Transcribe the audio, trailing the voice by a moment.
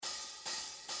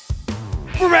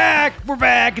We're back. We're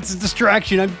back. It's a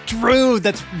distraction. I'm Drew.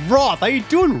 That's Roth. How you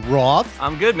doing, Roth?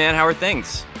 I'm good, man. How are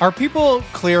things? Are people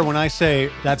clear when I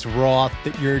say that's Roth,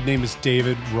 that your name is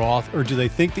David Roth, or do they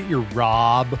think that you're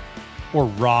Rob or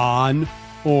Ron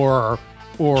or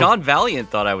John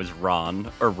Valiant thought I was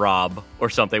Ron or Rob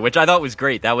or something, which I thought was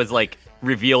great. That was like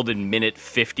revealed in minute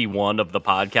 51 of the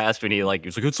podcast when he was like,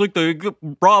 it's like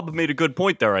Rob made a good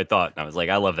point there, I thought. And I was like,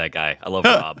 I love that guy. I love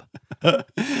Rob.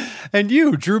 And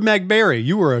you, Drew McBarry,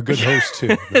 you were a good host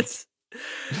too.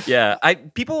 Yeah,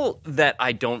 people that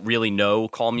I don't really know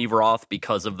call me Roth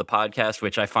because of the podcast,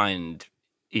 which I find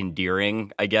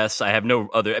endearing, I guess. I have no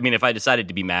other. I mean, if I decided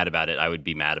to be mad about it, I would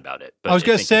be mad about it. But I was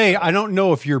going to say, I don't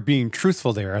know if you're being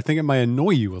truthful there. I think it might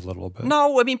annoy you a little bit.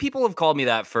 No, I mean, people have called me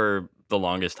that for the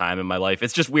longest time in my life.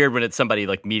 It's just weird when it's somebody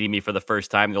like meeting me for the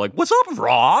first time. They're like, "What's up,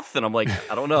 Roth?" And I'm like,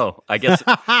 I don't know. I guess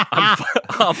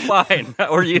I'm fine.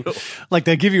 How are you? Like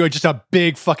they give you just a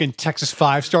big fucking Texas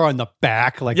 5-star on the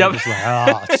back. Like, yep. It's like,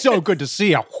 oh, it's so good to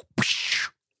see you.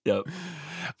 Yep.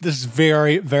 This is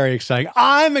very, very exciting.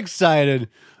 I'm excited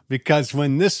because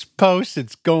when this posts,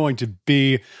 it's going to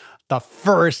be the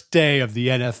first day of the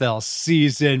NFL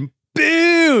season.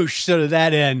 Boosh! So to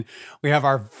that end, we have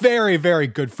our very, very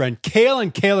good friend,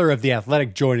 Kalyn Kahler of The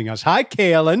Athletic joining us. Hi,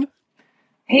 Kalyn.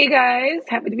 Hey, guys.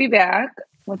 Happy to be back.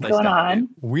 What's going on?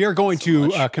 We are going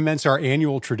to commence our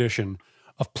annual tradition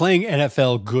of playing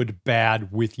NFL good,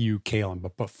 bad with you, Kalyn.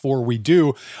 But before we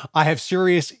do, I have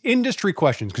serious industry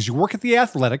questions because you work at The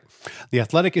Athletic. The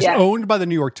Athletic is owned by the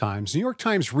New York Times. The New York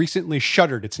Times recently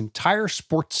shuttered its entire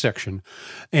sports section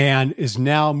and is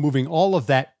now moving all of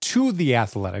that to The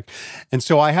Athletic. And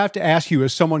so I have to ask you,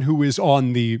 as someone who is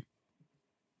on the,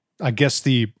 I guess,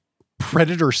 the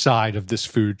predator side of this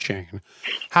food chain,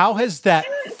 how has that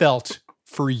felt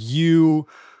for you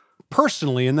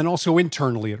personally and then also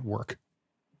internally at work?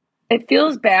 It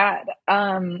feels bad.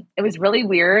 It was really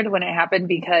weird when it happened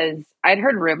because I'd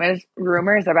heard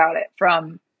rumors about it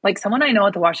from like someone I know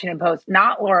at the Washington Post,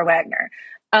 not Laura Wagner,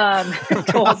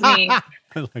 told me that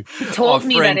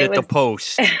it was the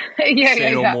Post.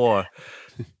 Say no more.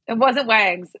 It wasn't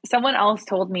Wags. Someone else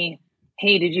told me,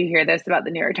 "Hey, did you hear this about the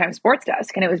New York Times sports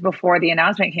desk?" And it was before the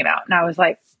announcement came out. And I was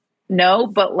like, no,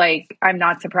 but like, I'm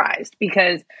not surprised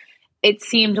because it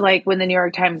seemed like when the New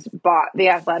York Times bought The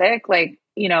Athletic, like,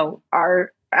 you know,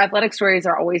 our athletic stories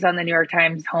are always on the New York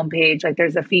Times homepage. Like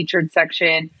there's a featured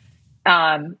section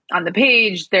on the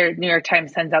page. The New York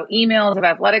Times sends out emails of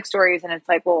athletic stories. And it's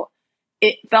like, well,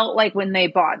 it felt like when they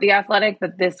bought The Athletic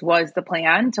that this was the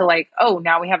plan to like, oh,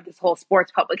 now we have this whole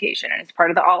sports publication and it's part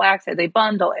of the All Access. They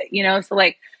bundle it, you know? So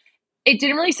like, it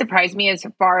didn't really surprise me as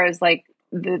far as like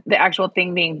the actual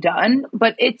thing being done,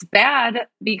 but it's bad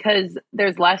because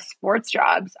there's less sports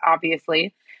jobs,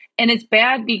 obviously. And it's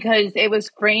bad because it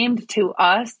was framed to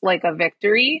us like a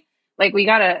victory. Like we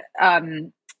got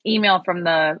a email from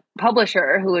the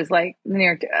publisher who was like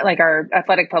our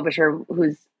athletic publisher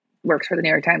works for the New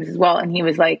York Times as well. And he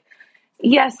was like,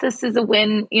 yes, this is a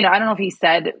win. You know, I don't know if he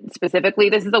said specifically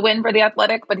this is a win for The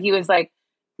Athletic, but he was like,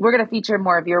 we're going to feature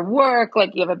more of your work.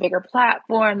 Like you have a bigger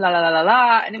platform, la, la, la, la,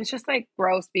 la. And it was just like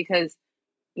gross because,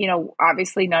 you know,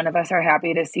 obviously none of us are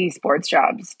happy to see sports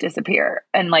jobs disappear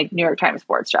and like New York Times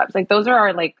sports jobs. Like those are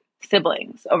our like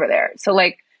siblings over there. So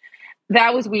like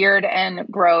that was weird and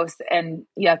gross and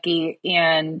yucky.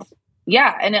 And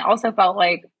yeah. And it also felt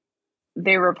like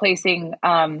they were replacing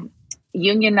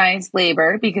unionized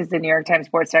labor because the New York Times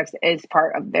sports desk is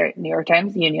part of their New York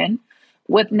Times union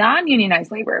with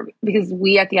non-unionized labor because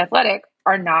we at The Athletic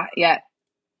are not yet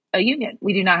a union.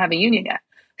 We do not have a union yet.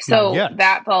 So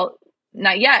that felt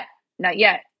not yet.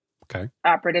 Okay.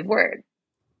 Operative word.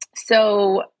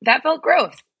 So that felt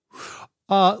gross.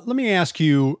 Let me ask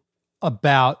you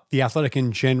about The Athletic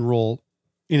in general,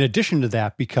 in addition to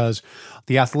that, because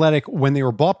The Athletic, when they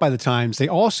were bought by the Times, they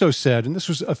also said, and this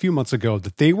was a few months ago,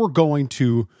 that they were going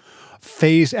to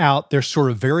phase out their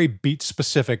sort of very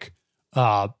beat-specific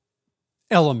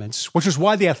elements, which is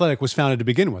why The Athletic was founded to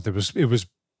begin with. It was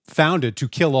founded to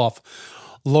kill off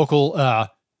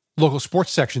local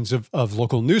sports sections of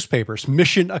local newspapers.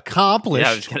 Mission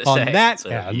accomplished that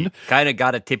end. Kind of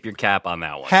got to tip your cap on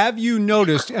that one. Have you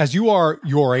noticed, as you're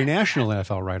a national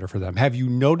NFL writer for them, have you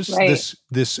noticed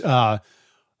this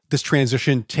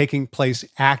transition taking place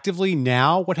actively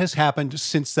now? What has happened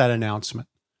since that announcement?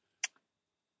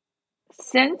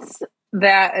 Since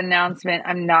that announcement,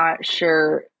 I'm not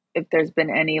sure if there's been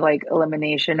any like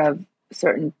elimination of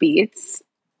certain beats.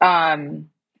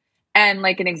 And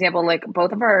like an example, like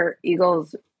both of our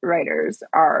Eagles writers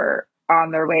are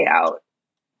on their way out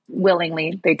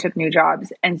willingly they took new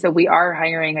jobs, and so we are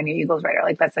hiring a new Eagles writer.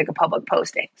 Like that's like a public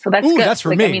posting, so that's good. That's for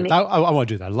like, me. I mean, I want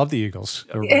to do that. I love the Eagles.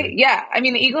 Yeah, I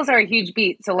mean the Eagles are a huge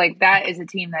beat, so like that is a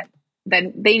team that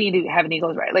then they need to have an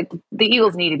Eagles writer. Like the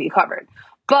Eagles need to be covered.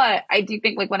 But I do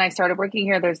think like when I started working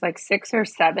here, there's like 6 or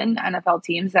 7 NFL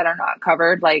teams that are not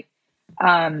covered. Like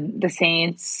the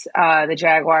Saints, the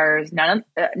Jaguars, none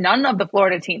of the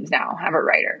Florida teams now have a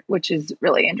writer, which is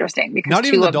really interesting because not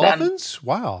even the Dolphins.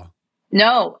 Wow.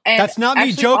 No, and that's not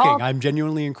me joking. I'm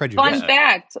genuinely incredulous. Fun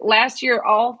fact: last year,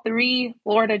 all 3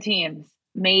 Florida teams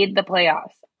made the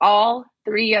playoffs. All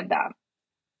 3 of them,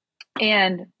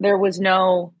 and there was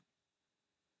no.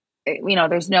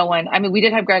 There's no one. I mean, we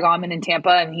did have Greg Allman in Tampa,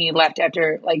 and he left at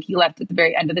the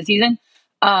very end of the season.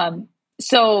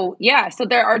 So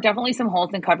there are definitely some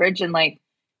holes in coverage, and like,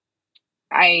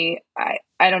 I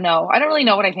don't know. I don't really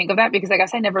know what I think of that because I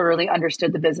guess I never really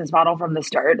understood the business model from the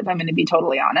start, if I'm going to be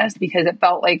totally honest, because it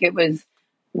felt like it was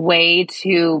way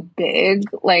too big.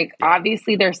 Like,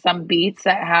 obviously, there's some beats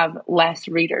that have less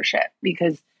readership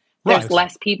because there's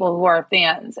less people who are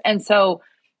fans, and so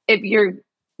if you're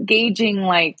gauging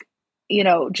like.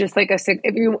 Just like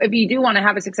if you do want to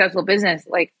have a successful business,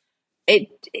 like it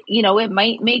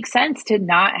might make sense to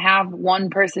not have one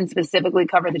person specifically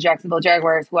cover the Jacksonville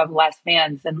Jaguars who have less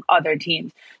fans than other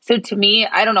teams. So to me,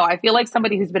 I don't know. I feel like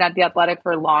somebody who's been at the Athletic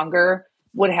for longer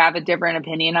would have a different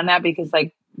opinion on that because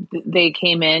like they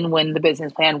came in when the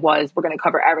business plan was, we're going to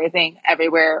cover everything,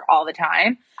 everywhere, all the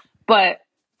time. But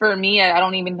for me, I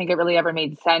don't even think it really ever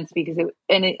made sense because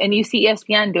and you see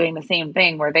ESPN doing the same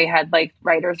thing where they had like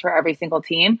writers for every single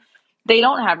team. They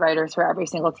don't have writers for every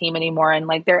single team anymore. And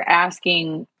like they're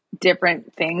asking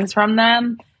different things from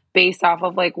them based off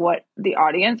of like what the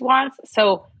audience wants.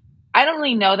 So I don't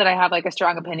really know that I have like a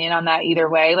strong opinion on that either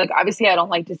way. Like, obviously I don't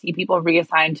like to see people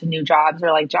reassigned to new jobs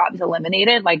or like jobs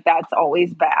eliminated. Like that's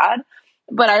always bad.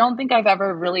 But I don't think I've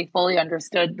ever really fully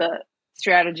understood the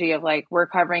strategy of like we're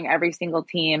covering every single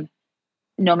team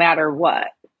no matter what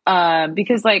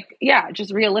because like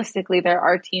just realistically there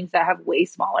are teams that have way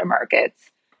smaller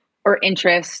markets or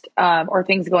interest or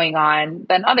things going on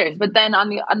than others. But then on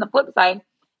the flip side,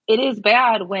 it is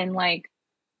bad when like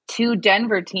 2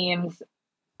 Denver teams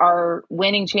are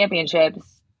winning championships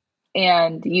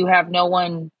and you have no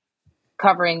one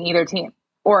covering either team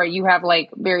or you have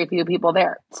like very few people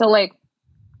there. So like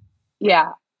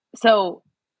so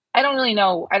I don't really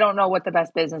know. I don't know what the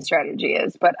best business strategy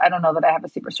is, but I don't know that I have a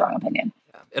super strong opinion.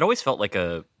 It always felt like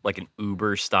an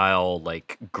Uber style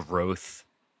like growth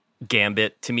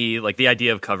gambit to me. Like the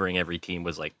idea of covering every team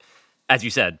was like, as you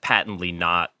said, patently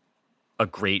not a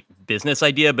great business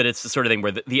idea, but it's the sort of thing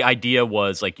where the idea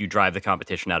was like you drive the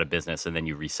competition out of business and then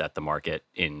you reset the market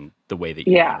in the way that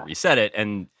you want to reset it.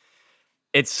 And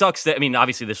it sucks that, I mean,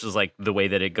 obviously this was like the way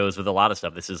that it goes with a lot of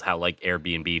stuff. This is how like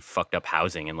Airbnb fucked up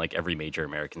housing in like every major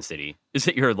American city is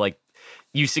that you're like,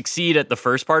 you succeed at the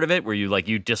first part of it where you like,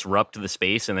 you disrupt the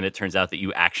space. And then it turns out that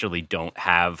you actually don't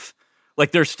have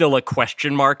like, there's still a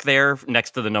question mark there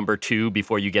next to the number 2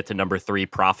 before you get to number 3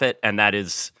 profit. And that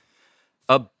is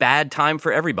a bad time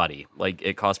for everybody. Like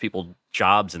it costs people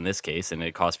jobs in this case, and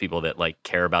it costs people that like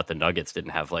care about the Nuggets didn't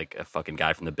have like a fucking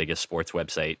guy from the biggest sports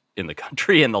website in the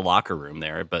country in the locker room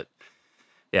there. But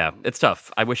yeah, it's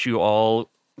tough. I wish you all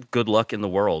good luck in the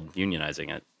world unionizing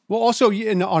it. Well, also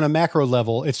on a macro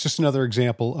level, it's just another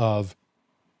example of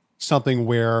something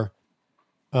where,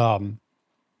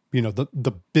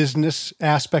 the business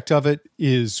aspect of it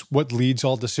is what leads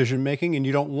all decision making, and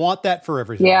you don't want that for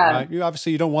everything. Yeah. Right?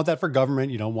 You don't want that for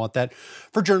government. You don't want that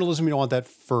for journalism. You don't want that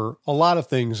for a lot of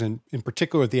things, and in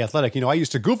particular with the Athletic. I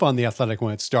used to goof on the Athletic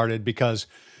when it started because,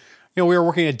 we were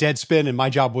working at Deadspin, and my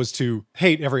job was to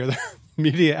hate every other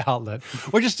media outlet,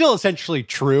 which is still essentially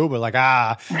true. But like,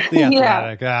 the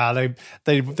Athletic,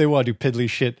 they want to do piddly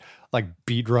shit like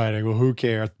beat writing. Well, who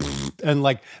cares? And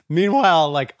like, meanwhile,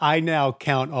 like I now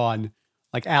count on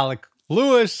like Alec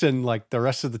Lewis and like the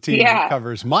rest of the team that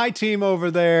covers my team over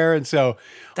there. And so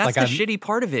that's like, the shitty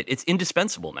part of it. It's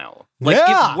indispensable now. Like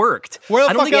it worked. Where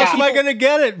the fuck else am I going to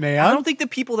get it, man? I don't think the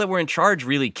people that were in charge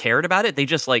really cared about it. They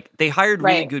just like, they hired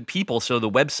really good people. So the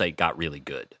website got really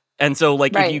good. And so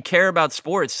like, if you care about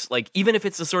sports, like even if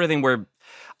it's the sort of thing where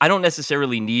I don't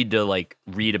necessarily need to like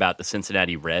read about the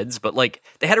Cincinnati Reds, but like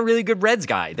they had a really good Reds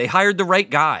guy. They hired the right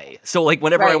guy. So like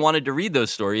whenever I wanted to read those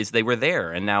stories, they were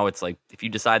there. And now it's like, if you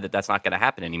decide that that's not going to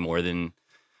happen anymore, then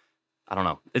I don't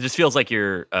know. It just feels like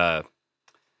you're,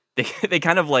 they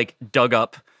kind of like dug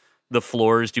up the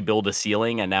floors to build a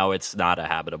ceiling and now it's not a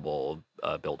habitable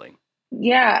building.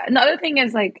 Yeah. Another thing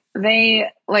is like, they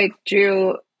like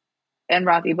Drew and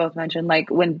Rothy both mentioned,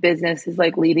 like when business is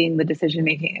like leading the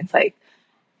decision-making, it's like,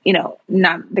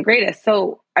 not the greatest.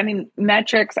 So, I mean,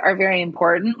 metrics are very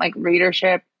important, like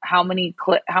readership, how many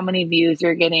views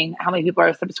you're getting, how many people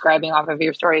are subscribing off of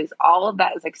your stories. All of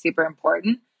that is like super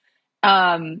important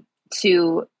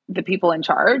to the people in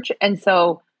charge. And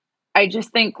so I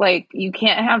just think like you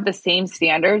can't have the same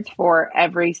standards for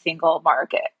every single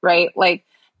market, right? Like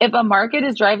if a market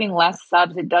is driving less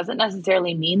subs, it doesn't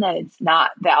necessarily mean that it's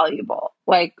not valuable.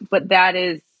 Like, but that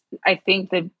is, I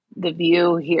think the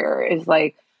view here is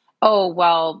like, oh,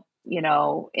 well,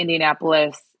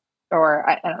 Indianapolis, or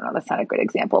I don't know, that's not a good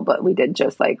example, but we did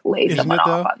just like lay someone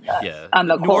off on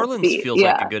the New Colts Orleans beat. feels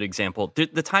like a good example.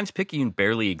 The Times-Picayune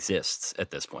barely exists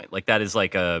at this point. Like that is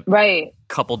like a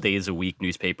couple days a week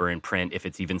newspaper in print, if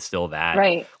it's even still that.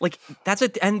 Right. Like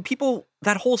and people,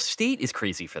 that whole state is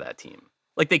crazy for that team.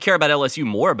 Like they care about LSU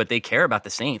more, but they care about the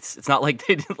Saints. It's not like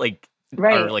they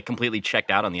are like completely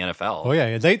checked out on the NFL. Oh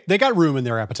yeah, they got room in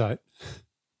their appetite.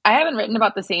 I haven't written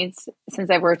about the Saints since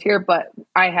I've worked here, but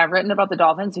I have written about the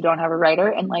Dolphins who don't have a writer.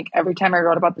 And like every time I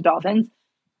wrote about the Dolphins,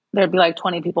 there'd be like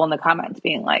 20 people in the comments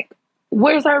being like,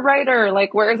 where's our writer?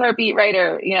 Like, where's our beat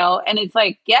writer? And it's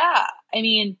like, yeah, I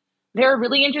mean, they're a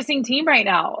really interesting team right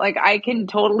now. Like I can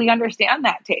totally understand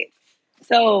that take.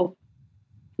 So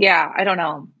yeah, I don't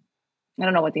know. I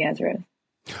don't know what the answer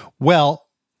is. Well,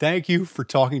 thank you for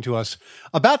talking to us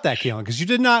about that, Kalyn, because you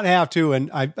did not have to, and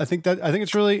I think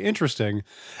it's really interesting.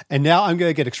 And now I'm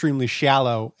going to get extremely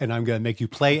shallow, and I'm going to make you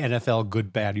play NFL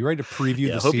good bad. You ready to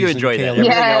preview the season? I hope you enjoyed that. Kalyn?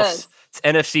 Everything else, it's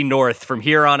NFC North from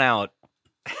here on out.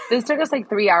 This took us like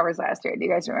 3 hours last year. Do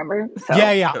you guys remember? So,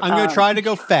 yeah. I'm going to try to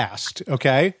go fast.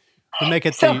 Okay, to make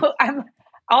it. I'm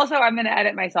going to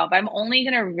edit myself. I'm only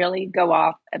going to really go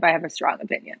off if I have a strong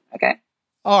opinion. Okay.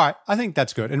 All right, I think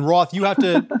that's good. And Roth, you have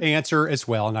to answer as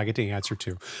well, and I get to answer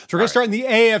too. So we're going to start in the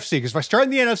AFC, because if I start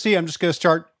in the NFC, I'm just going to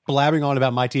start blabbing on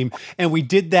about my team. And we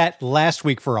did that last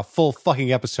week for a full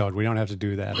fucking episode. We don't have to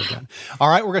do that again. All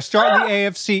right, we're going to start in the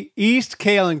AFC East,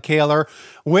 Kahler,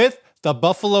 with the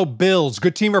Buffalo Bills.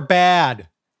 Good team or bad?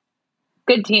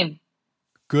 Good team.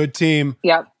 Good team.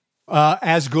 Yep.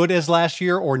 As good as last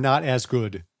year or not as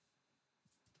good?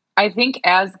 I think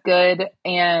as good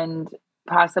and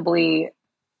possibly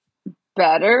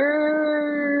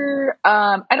better.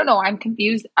 I don't know. I'm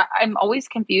confused. I'm always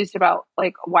confused about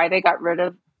like why they got rid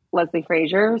of Leslie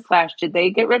Frazier / did they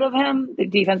get rid of him, the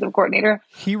defensive coordinator?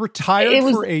 He retired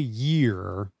for a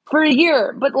year.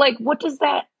 But like, what does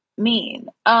that mean?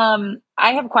 I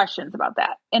have questions about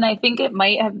that. And I think it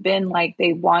might have been like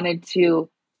they wanted to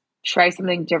try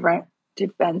something different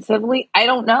defensively. I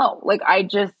don't know. Like, I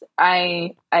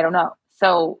don't know.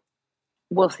 So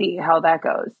we'll see how that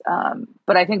goes.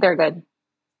 But I think they're good.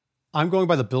 I'm going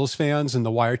by the Bills fans and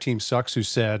the Wire Team Sucks, who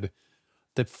said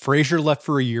that Frazier left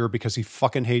for a year because he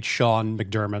fucking hates Sean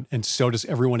McDermott, and so does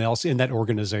everyone else in that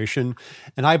organization.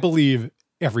 And I believe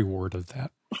every word of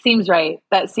that. Seems right.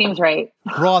 That seems right.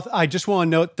 Roth, I just want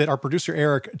to note that our producer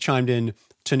Eric chimed in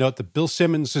to note that Bill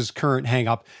Simmons' current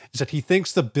hang-up is that he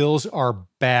thinks the Bills are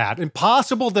bad.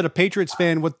 Impossible that a Patriots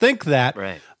fan would think that,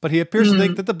 right? But he appears to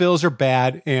think that the Bills are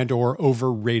bad and or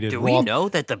overrated. Do we know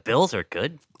that the Bills are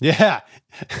good? Yeah.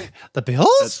 The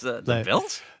Bills? The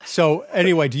Bills? So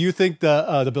anyway, do you think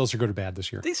the Bills are good or bad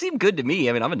this year? They seem good to me.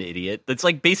 I mean, I'm an idiot. It's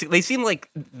like basically, they seem like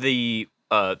the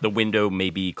window may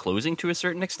be closing to a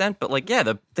certain extent, but like,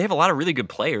 yeah, they have a lot of really good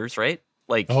players, right?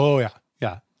 Like, oh yeah.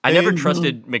 I never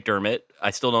trusted McDermott. I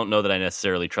still don't know that I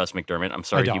necessarily trust McDermott. I'm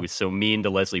sorry he was so mean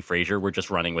to Leslie Frazier. We're just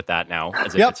running with that now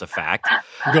as if it's a fact.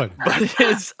 Good.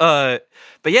 But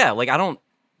yeah, like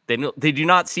they do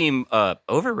not seem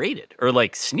overrated or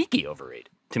like sneaky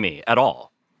overrated to me at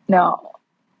all. No.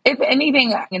 If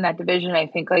anything in that division, I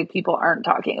think like people aren't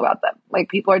talking about them. Like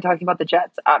people are talking about the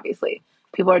Jets, obviously.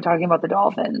 People are talking about the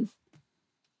Dolphins.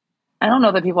 I don't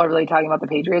know that people are really talking about the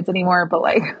Patriots anymore, but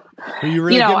like, are you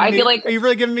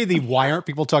really giving me the why aren't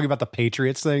people talking about the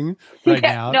Patriots thing right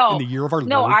now in the year of our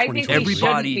Lord? I think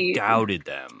everybody doubted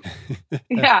them.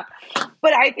 Yeah,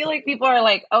 but I feel like people are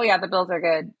like, oh yeah, the Bills are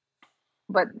good,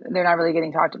 but they're not really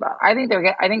getting talked about. I think they're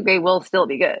good. I think they will still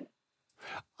be good.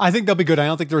 I think they'll be good. I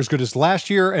don't think they're as good as last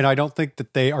year, and I don't think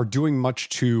that they are doing much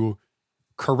to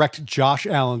correct Josh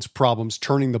Allen's problems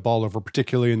turning the ball over,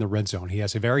 particularly in the red zone. He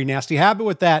has a very nasty habit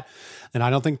with that, and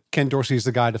I don't think Ken Dorsey is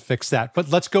the guy to fix that. But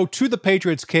let's go to the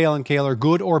Patriots, Kahler,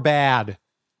 good or bad?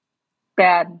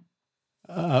 Bad.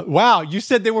 Wow, you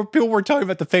said people were talking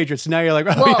about the Patriots. Now you're like,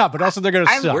 yeah, but also they're going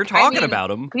to suck. We're talking about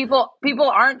them. People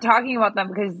aren't talking about them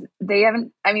because they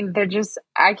haven't. I mean, they're just.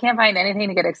 I can't find anything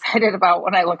to get excited about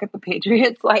when I look at the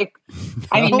Patriots. Like,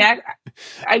 no?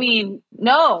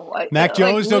 No. Mac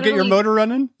Jones, don't get your motor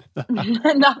running.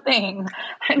 Nothing.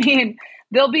 I mean,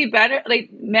 they'll be better. Like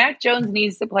Mac Jones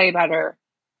needs to play better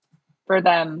for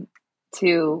them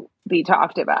to be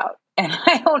talked about. And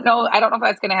I don't know if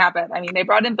that's going to happen. I mean, they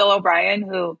brought in Bill O'Brien,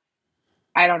 who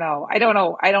I don't know. I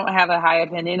don't have a high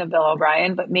opinion of Bill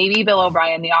O'Brien, but maybe Bill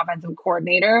O'Brien, the offensive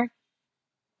coordinator,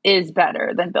 is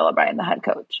better than Bill O'Brien, the head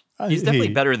coach. He's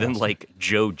definitely better than like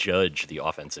Joe Judge, the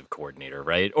offensive coordinator,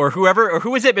 right? Or whoever, or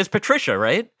who was it? It was Patricia,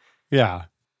 right? Yeah.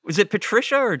 Was it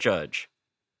Patricia or Judge?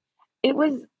 It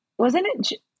wasn't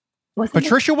it?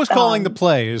 Patricia was calling the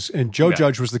plays, and Joe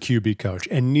Judge was the QB coach,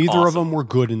 and neither of them were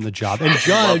good in the job. And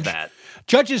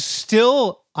Judge is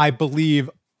still, I believe,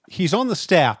 he's on the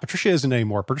staff. Patricia isn't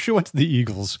anymore. Patricia went to the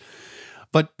Eagles,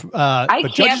 but I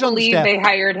but can't believe they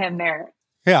hired him there.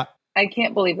 Yeah, I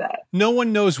can't believe that. no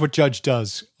one knows what Judge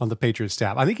does on the Patriots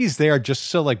staff. I think he's there just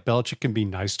so like Belichick can be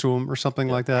nice to him or something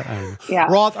like that. I don't know. Yeah,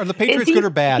 Roth, are the Patriots good or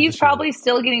bad? He's probably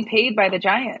still getting paid by the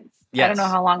Giants. Yes. I don't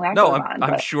know how long that goes on.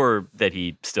 I'm sure that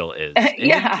he still is.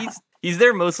 Yeah. He's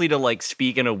there mostly to like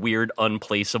speak in a weird,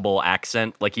 unplaceable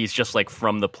accent. Like he's just like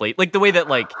from the plate. Like the way that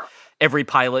like every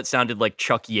pilot sounded like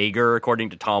Chuck Yeager, according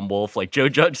to Tom Wolfe. Like Joe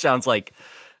Judge sounds like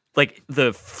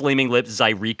the Flaming Lips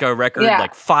Zyreeka record. Yeah.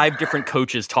 Like 5 different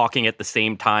coaches talking at the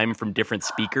same time from different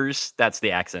speakers. That's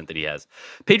the accent that he has.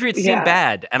 Patriots seem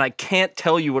bad, and I can't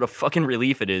tell you what a fucking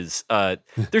relief it is.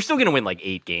 They're still going to win like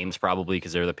 8 games probably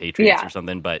because they're the Patriots or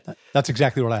something. But that's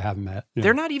exactly what I have, Matt. Yeah.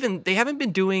 They're not even. They haven't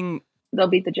been doing. They'll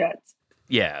beat the Jets.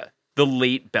 Yeah. The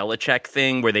late Belichick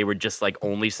thing where they would just like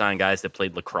only sign guys that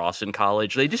played lacrosse in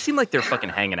college. They just seem like they're fucking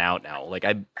hanging out now. Like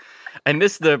I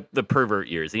miss the pervert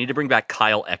years. They need to bring back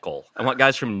Kyle Eckel. I want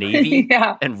guys from Navy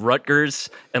and Rutgers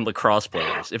and lacrosse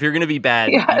players. If you're going to be bad,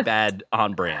 be bad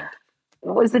on brand.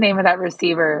 What was the name of that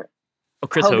receiver? Oh,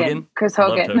 Chris Hogan. Chris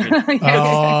Hogan.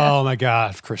 Oh my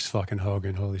God, Chris fucking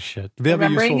Hogan. Holy shit.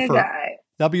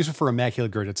 That'd be useful for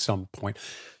Immaculate Grid at some point.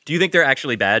 Do you think they're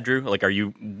actually bad, Drew? Like, are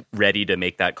you ready to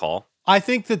make that call? I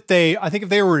think if they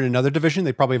were in another division,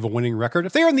 they probably have a winning record.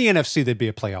 If they were in the NFC, they'd be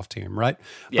a playoff team, right?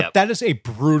 Yeah. But that is a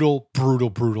brutal,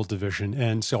 brutal, brutal division.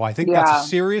 And so I think that's a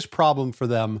serious problem for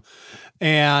them.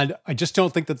 And I just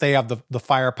don't think that they have the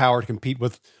firepower to compete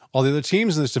with all the other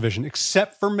teams in this division,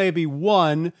 except for maybe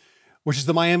one, which is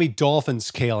the Miami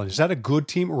Dolphins, Kalyn. Is that a good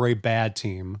team or a bad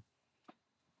team?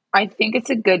 I think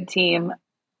it's a good team.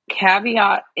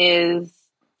 Caveat is,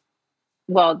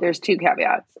 well, there's 2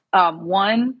 caveats.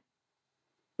 One,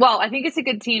 I think it's a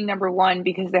good team, number one,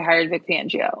 because they hired Vic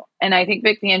Fangio. And I think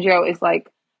Vic Fangio is like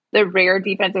the rare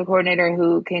defensive coordinator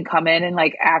who can come in and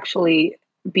like actually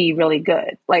be really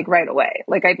good, like right away.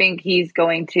 Like I think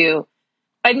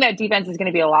that defense is going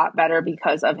to be a lot better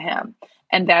because of him.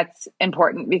 And that's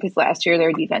important because last year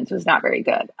their defense was not very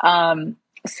good.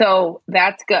 So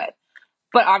that's good.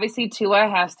 But obviously Tua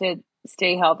has to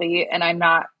stay healthy, and I'm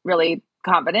not really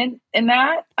confident in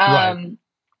that,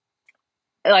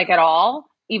 like at all.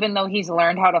 Even though he's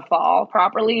learned how to fall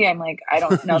properly, I'm like, I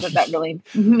don't know that really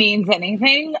means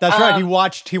anything. That's right. He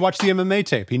watched the MMA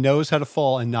tape. He knows how to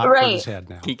fall and not hurt his head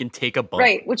now. He can take a bump,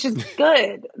 right? Which is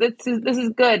good. This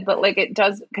is good, but like it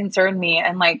does concern me.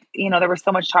 And like there was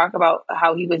so much talk about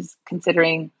how he was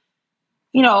considering,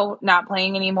 not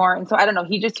playing anymore. And so I don't know.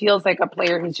 He just feels like a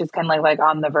player who's just kind of like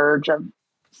on the verge of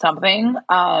something.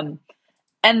 And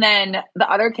then the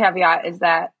other caveat is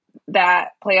that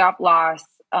playoff loss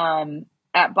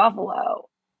at Buffalo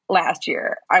last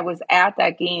year, I was at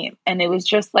that game, and it was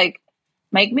just like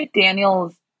Mike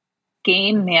McDaniel's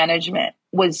game management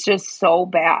was just so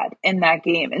bad in that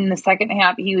game. In the second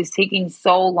half, he was taking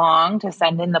so long to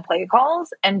send in the play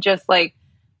calls, and just like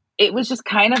it was just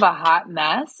kind of a hot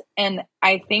mess. And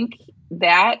I think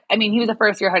he was a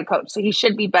first-year head coach, so he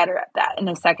should be better at that in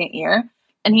his second year.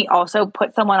 And he also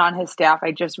put someone on his staff,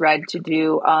 I just read, to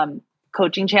do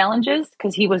coaching challenges,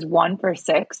 because he was 1 for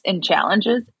 6 in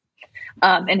challenges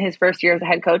in his first year as a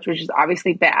head coach, which is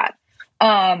obviously bad.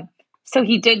 So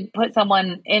he did put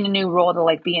someone in a new role to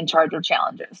like be in charge of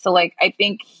challenges. So like, I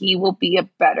think he will be a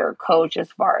better coach as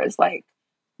far as like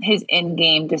his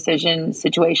in-game decisions,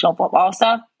 situational football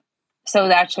stuff. So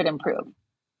that should improve.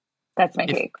 That's my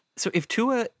take. So if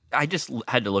Tua, I just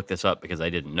had to look this up because I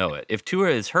didn't know it. If Tua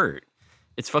is hurt,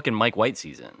 it's fucking Mike White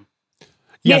season.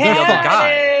 Yeah,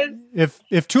 they're fucked.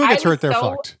 If Tua gets hurt, they're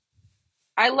fucked.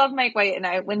 I love Mike White,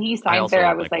 and when he signed there,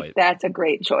 I was like, White. That's a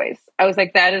great choice. I was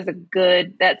like,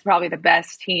 that's probably the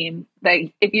best team.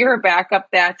 Like, if you're a backup,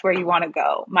 that's where you want to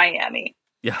go, Miami.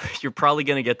 Yeah, you're probably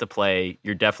going to get to play.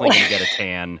 You're definitely going to get a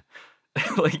tan.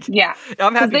 Yeah,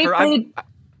 I'm happy for.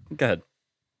 Go ahead.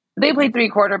 They played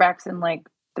 3 quarterbacks in like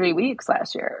 3 weeks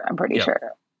last year. I'm pretty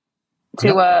sure.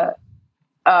 Tua,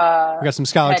 We got some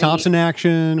Skylar Thompson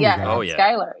action. Yeah,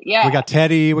 Skylar. Yeah, we got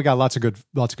Teddy. We got lots of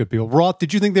good people. Roth,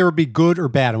 did you think they would be good or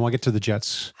bad? I want to get to the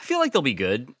Jets. I feel like they'll be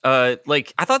good. I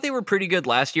thought they were pretty good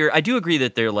last year. I do agree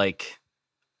that they're like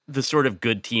the sort of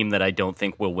good team that I don't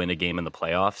think will win a game in the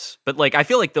playoffs. But like, I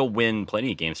feel like they'll win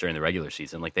plenty of games during the regular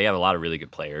season. Like they have a lot of really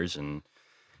good players, and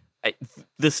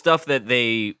the stuff that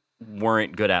they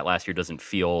weren't good at last year doesn't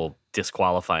feel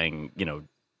disqualifying,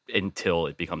 until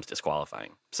it becomes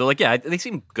disqualifying. So like, yeah, they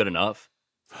seem good enough.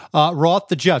 Roth,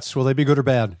 the Jets, will they be good or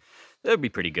bad? They'll be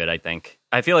pretty good, I think.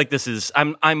 I feel like this is,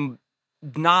 I'm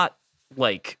not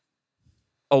like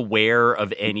aware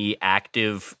of any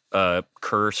active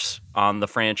curse on the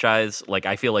franchise. Like,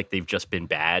 I feel like they've just been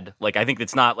bad. Like, I think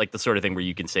it's not like the sort of thing where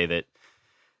you can say that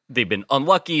they've been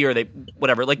unlucky or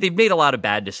whatever. Like, they've made a lot of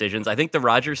bad decisions. I think the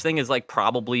Rodgers thing is like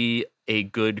probably a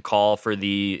good call for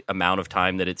the amount of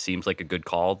time that it seems like a good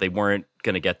call. They weren't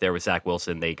going to get there with Zach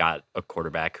Wilson. They got a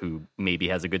quarterback who maybe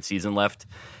has a good season left,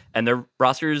 and their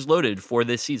roster is loaded for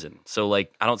this season. So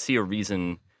like, I don't see a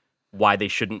reason why they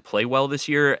shouldn't play well this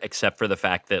year, except for the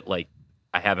fact that like,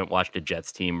 I haven't watched a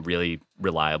Jets team really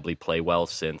reliably play well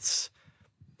since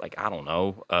like, I don't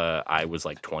know, I was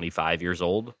like 25 years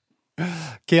old.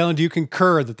 Kalyn, do you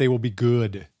concur that they will be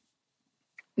good?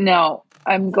 No,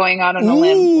 I'm going out on a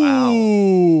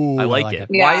limb. Wow. I like it.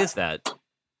 Yeah. Why is that?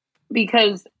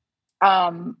 Because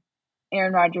Aaron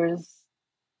Rodgers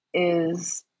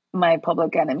is my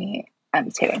public enemy. I'm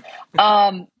just kidding.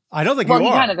 I don't think you are. He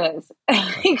kind of is.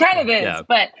 He kind of is. Yeah.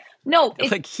 But no.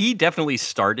 It's like he definitely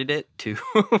started it too.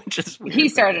 He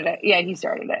started it. Yeah, he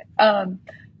started it.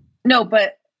 No,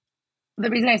 but the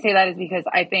reason I say that is because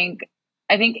I think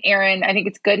Aaron, I think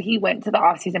it's good he went to the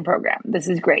offseason program. This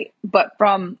is great. But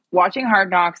from watching Hard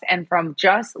Knocks and from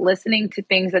just listening to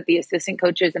things that the assistant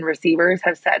coaches and receivers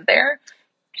have said there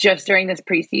just during this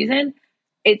preseason,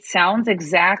 it sounds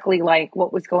exactly like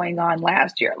what was going on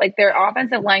last year. Like their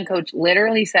offensive line coach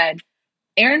literally said,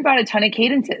 Aaron brought a ton of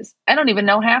cadences. I don't even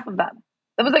know half of them.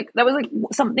 That was like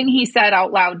something he said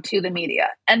out loud to the media.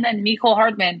 And then Mecole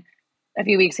Hardman a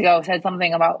few weeks ago said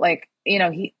something about like,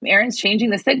 Aaron's changing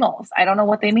the signals. I don't know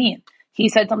what they mean. He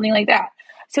said something like that.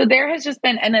 So there has just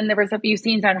been, and then there was a few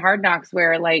scenes on Hard Knocks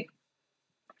where like,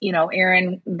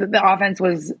 Aaron, the offense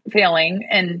was failing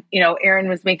and, Aaron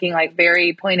was making like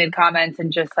very pointed comments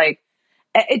and just like,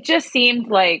 it just seemed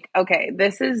like, okay,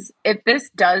 if this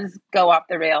does go off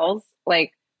the rails,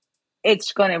 like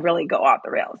it's going to really go off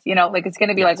the rails, like it's going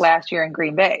to be like last year in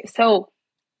Green Bay. So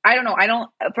I don't know.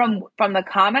 From the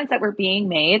comments that were being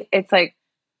made, it's like,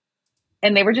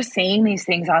 and they were just saying these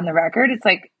things on the record. It's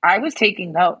like, I was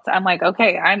taking notes. I'm like,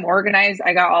 okay, I'm organized.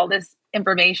 I got all this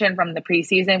information from the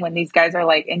preseason when these guys are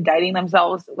like indicting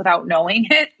themselves without knowing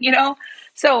it,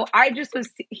 So I just was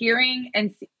hearing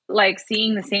and like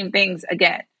seeing the same things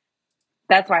again.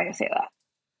 That's why I say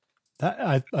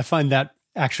that. I find that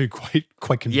actually quite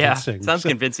convincing. Yeah, sounds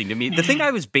convincing to me. The thing I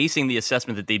was basing the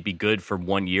assessment that they'd be good for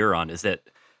 1 year on is that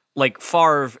like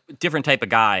Favre, different type of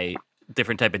guy,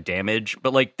 different type of damage,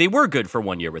 but like they were good for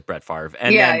 1 year with Brett Favre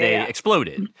and then they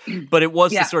exploded. But it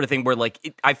was the sort of thing where like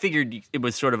I figured it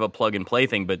was sort of a plug and play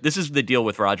thing, but this is the deal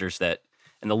with Rodgers that,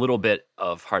 and the little bit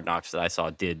of Hard Knocks that I saw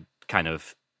did kind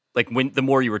of like when the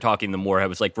more you were talking, the more I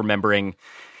was like remembering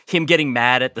him getting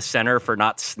mad at the center for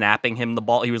not snapping him the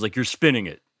ball. He was like, "You're spinning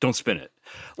it. Don't spin it."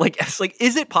 Like, it's like,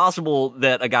 is it possible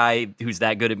that a guy who's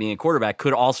that good at being a quarterback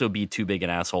could also be too big an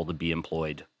asshole to be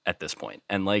employed at this point?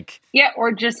 And like,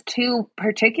 or just too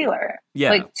particular. Yeah.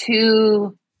 Like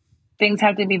two things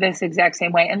have to be this exact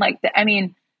same way. And like,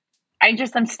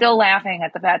 I'm still laughing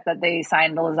at the fact that they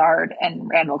signed Lazard and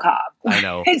Randall Cobb. I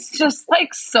know. It's just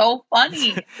like so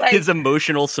funny. Like, his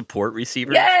emotional support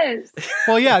receiver. Yes.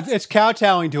 Well, yeah, it's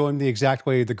kowtowing to him the exact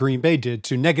way the Green Bay did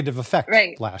to negative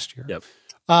effect last year. Yep.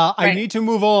 I need to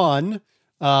move on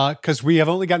because we have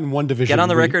only gotten one division. Get on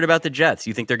the record about the Jets.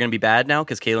 You think they're going to be bad now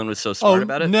because Kalyn was so smart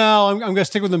about it? No, I'm going to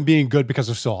stick with them being good because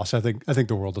of Sauce. I think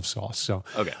the world of Sauce. So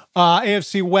okay.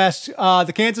 AFC West,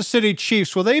 the Kansas City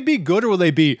Chiefs. Will they be good or will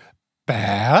they be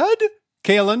bad?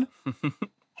 Kalyn?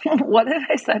 What if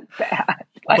I said bad?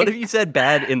 Like, what if you said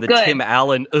bad in the good. Tim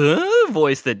Allen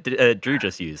voice that Drew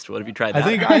just used? What if you tried that? I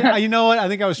think you know what? I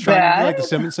think I was trying to do like the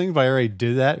Simmons thing, but I already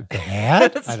did that.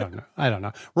 Bad? I don't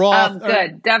know. Roth,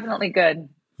 good. Definitely good.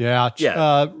 Yeah.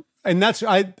 And that's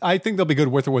I think they'll be good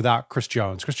with or without Chris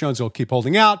Jones. Chris Jones will keep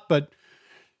holding out, but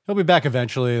he'll be back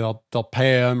eventually. They'll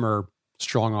pay him or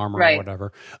strong arm or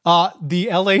whatever. The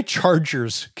LA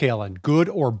Chargers, Kalyn, good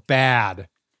or bad?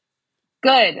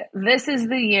 Good. This is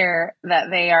the year that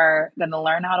they are going to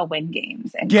learn how to win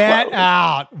games and Get close.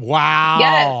 out. Wow.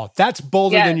 Yes. That's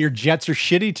bolder Yes. than your Jets are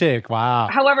shitty take. Wow.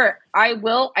 However, I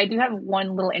do have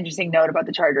one little interesting note about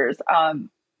the Chargers.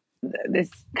 This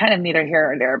kind of neither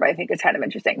here or there, but I think it's kind of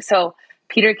interesting. So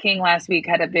Peter King last week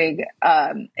had a big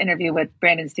interview with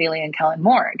Brandon Staley and Kellen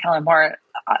Moore. Kellen Moore,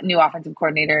 new offensive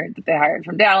coordinator that they hired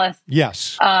from Dallas.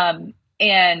 Yes.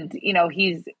 And,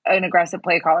 he's an aggressive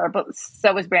play caller, but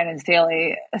so was Brandon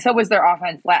Staley. So was their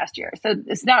offense last year. So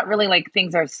it's not really like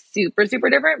things are super, super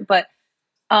different. But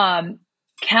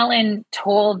Kalyn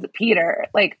told Peter,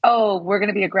 like, oh, we're going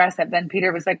to be aggressive. Then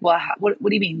Peter was like, well, what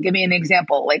do you mean? Give me an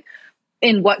example. Like,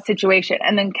 in what situation?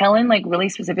 And then Kalyn, like, really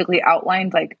specifically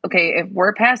outlined, like, okay, if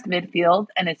we're past midfield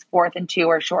and it's 4th and 2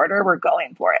 or shorter, we're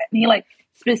going for it. And he, like,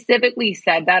 specifically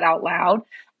said that out loud.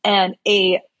 And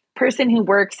a person who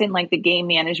works in like the game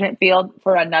management field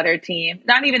for another team,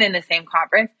 not even in the same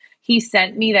conference, he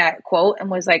sent me that quote and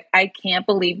was like, I can't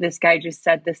believe this guy just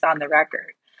said this on the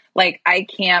record. Like, I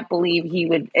can't believe he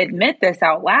would admit this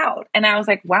out loud. And I was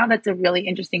like, wow, that's a really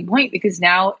interesting point, because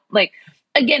now, like,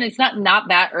 again, it's not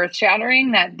that earth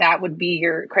shattering that would be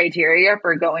your criteria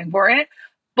for going for it.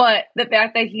 But the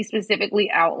fact that he specifically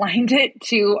outlined it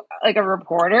to like a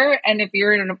reporter, and if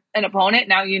you're an opponent,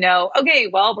 now okay,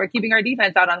 well, we're keeping our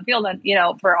defense out on the field, and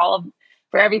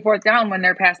for every 4th down when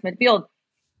they're past midfield.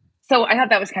 So I thought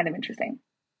that was kind of interesting.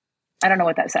 I don't know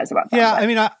what that says about them. Yeah, I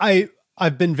mean,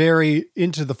 I've been very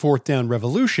into the 4th down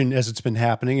revolution as it's been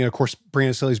happening, and of course,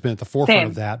 Brandon Staley's been at the forefront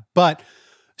of that. But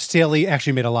Staley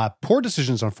actually made a lot of poor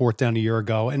decisions on 4th down a year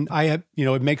ago, and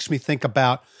it makes me think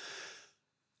about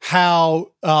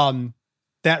how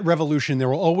that revolution, there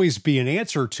will always be an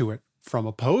answer to it from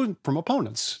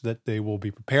opponents, that they will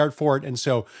be prepared for it. And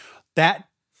so that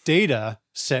data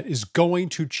set is going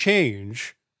to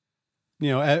change,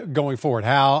 going forward.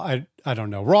 How? I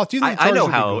don't know. Roth, do you think I know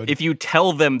how. If you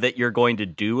tell them that you're going to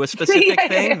do a specific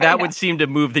thing, that would seem to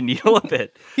move the needle a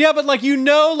bit. Yeah, but like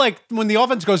when the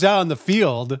offense goes out on the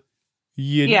field,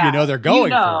 you know they're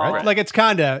going for it. Right. Like, it's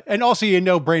kind of, and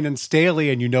also Brandon Staley,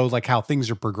 and like how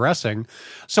things are progressing.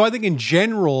 So I think in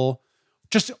general,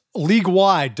 just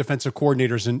league-wide, defensive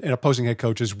coordinators and opposing head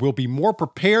coaches will be more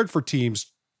prepared for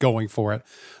teams going for it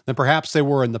than perhaps they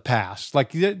were in the past.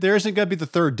 Like, there isn't going to be the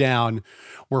 3rd down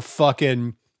where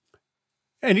fucking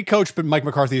any coach but Mike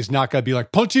McCarthy is not going to be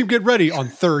like, punch team, get ready on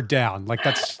 3rd down.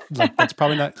 That's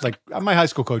probably not, like, my high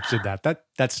school coach did that.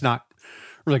 That's not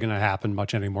really going to happen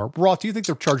much anymore. Roth, do you think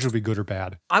the Chargers will be good or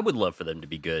bad? I would love for them to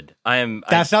be good.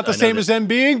 That's not the same as them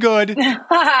being good.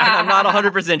 I'm not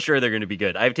 100% sure they're going to be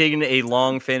good. I've taken a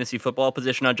long fantasy football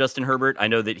position on Justin Herbert. I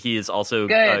know that he is also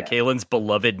Kalyn's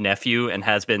beloved nephew and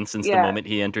has been since the moment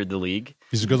he entered the league.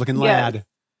 He's a good-looking lad.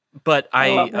 But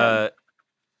I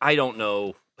don't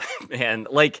know. Man,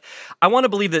 like, I want to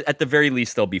believe that at the very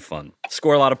least they'll be fun,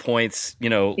 score a lot of points,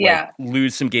 like,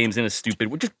 lose some games in a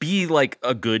stupid, would just be like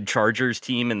a good Chargers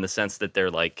team in the sense that they're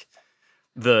like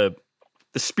the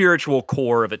spiritual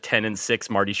core of a 10-6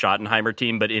 Marty Schottenheimer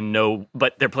team,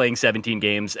 but they're playing 17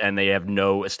 games and they have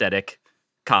no aesthetic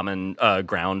common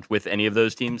ground with any of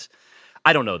those teams.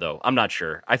 I don't know though. I'm not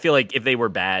sure. I feel like if they were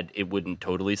bad, it wouldn't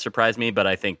totally surprise me, but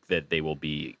I think that they will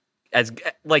be as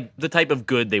like the type of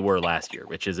good they were last year,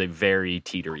 which is a very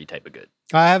teetery type of good.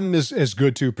 I have him as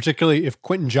good too, particularly if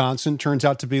Quentin Johnson turns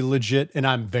out to be legit, and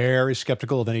I'm very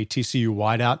skeptical of any TCU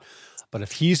wideout. But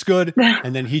if he's good,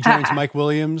 and then he joins Mike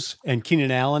Williams and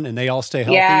Keenan Allen, and they all stay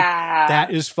healthy,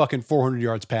 that is fucking 400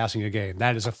 yards passing a game.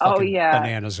 That is a fucking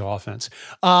bananas offense.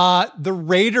 The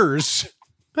Raiders.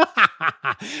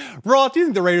 Roth, do you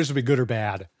think the Raiders will be good or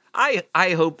bad?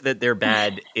 I hope that they're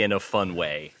bad in a fun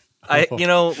way. I don't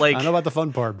know about the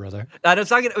fun part, brother. It's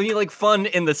not gonna like fun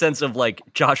in the sense of like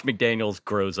Josh McDaniels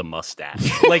grows a mustache,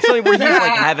 like something where he's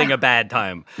like having a bad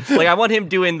time. Like, I want him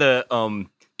doing the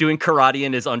doing karate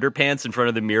in his underpants in front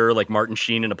of the mirror, like Martin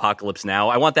Sheen in Apocalypse Now.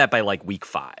 I want that by like week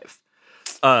 5.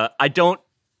 I don't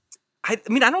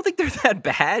think they're that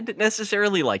bad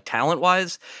necessarily, like talent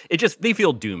wise. It just, they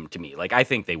feel doomed to me. Like, I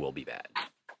think they will be bad.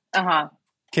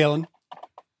 Kalyn?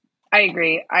 I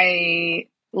agree. I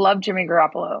love Jimmy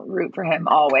Garoppolo, root for him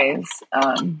always,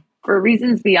 for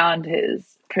reasons beyond his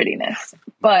prettiness.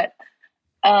 But,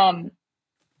 I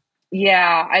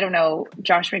don't know.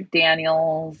 Josh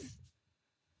McDaniels,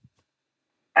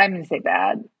 I'm going to say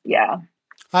bad. Yeah.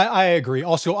 I agree.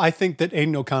 Also, I think that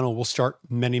Aiden O'Connell will start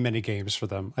many, many games for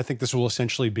them. I think this will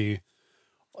essentially be,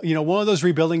 one of those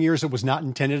rebuilding years that was not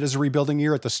intended as a rebuilding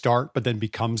year at the start, but then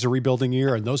becomes a rebuilding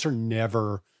year. And those are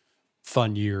never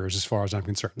fun years as far as I'm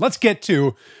concerned. Let's get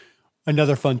to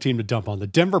another fun team to dump on, the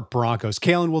Denver Broncos.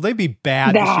 Kalyn, will they be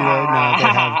bad this year?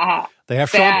 No, They have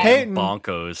Sean Payton.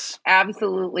 Bonkos.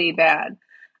 Absolutely bad.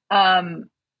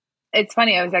 It's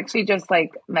funny. I was actually just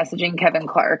like messaging Kevin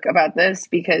Clark about this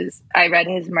because I read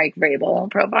his Mike Vrabel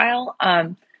profile.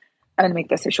 I'm going to make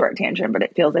this a short tangent, but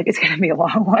it feels like it's going to be a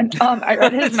long one. I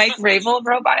read his Mike Vrabel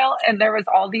profile, and there was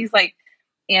all these like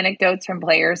anecdotes from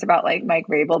players about like Mike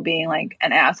Vrabel being like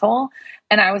an asshole.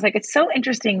 And I was like, it's so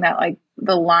interesting that like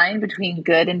the line between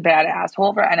good and bad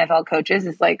asshole for NFL coaches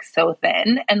is like so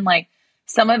thin. And like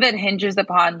some of it hinges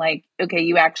upon like, okay,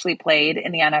 you actually played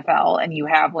in the NFL and you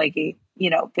have like a,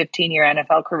 15-year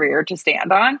NFL career to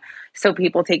stand on. So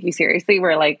people take you seriously,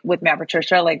 where like with Matt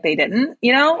Patricia, like they didn't,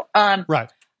 Right.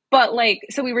 But like,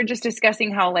 so we were just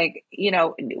discussing how like,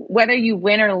 whether you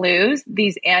win or lose,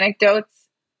 these anecdotes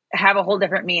have a whole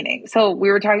different meaning. So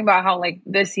we were talking about how like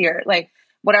this year, like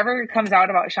whatever comes out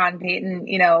about Sean Payton,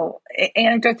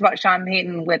 anecdotes about Sean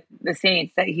Payton with the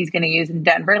Saints that he's going to use in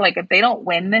Denver. Like if they don't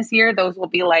win this year, those will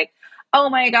be like, oh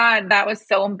my God, that was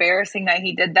so embarrassing that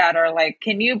he did that. Or like,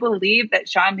 can you believe that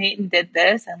Sean Payton did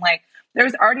this? And like, there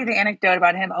was already the anecdote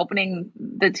about him opening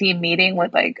the team meeting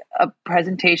with like a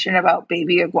presentation about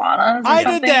baby iguanas. I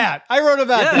did that. I wrote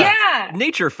about that. Yeah.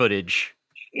 Nature footage.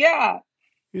 Yeah.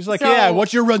 He's like, yeah, I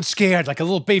want you to run scared like a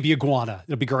little baby iguana.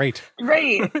 It'll be great.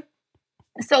 Right.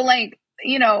 So like,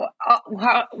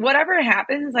 whatever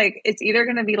happens, like it's either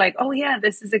going to be like, oh yeah,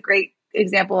 this is a great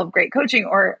example of great coaching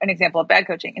or an example of bad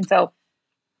coaching. And so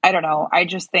I don't know. I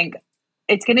just think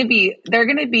they're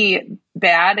going to be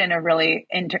bad in a really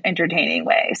entertaining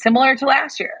way, similar to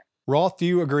last year. Roth, do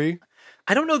you agree?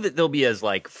 I don't know that they'll be as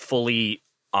like fully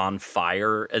on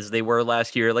fire as they were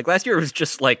last year. Like last year was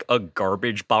just like a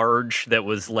garbage barge that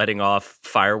was letting off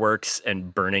fireworks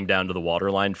and burning down to the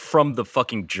waterline from the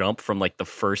fucking jump from like the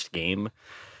first game.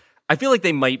 I feel like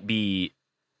they might be,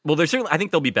 well, I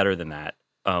think they'll be better than that.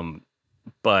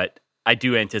 But I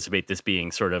do anticipate this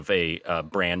being sort of a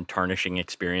brand tarnishing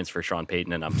experience for Sean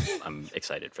Payton, and I'm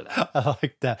excited for that. I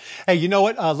like that. Hey, you know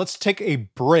what? Let's take a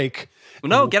break.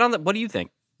 No, get on the. What do you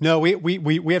think? No, we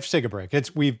have to take a break.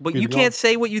 But you can't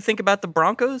say what you think about the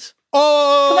Broncos.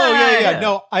 Oh, yeah.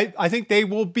 No, I think they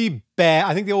will be bad.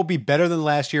 I think they will be better than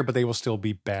last year, but they will still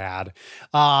be bad.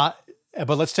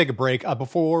 But let's take a break.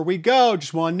 Before we go,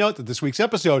 just want to note that this week's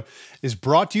episode is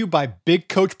brought to you by Big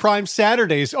Coach Prime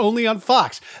Saturdays, only on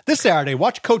Fox. This Saturday,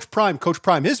 watch Coach Prime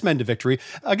his men to victory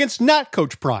against not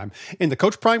Coach Prime in the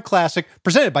Coach Prime Classic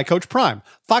presented by Coach Prime.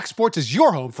 Fox Sports is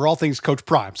your home for all things Coach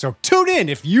Prime. So tune in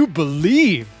if you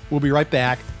believe. We'll be right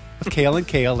back with Kalyn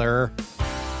Kahler.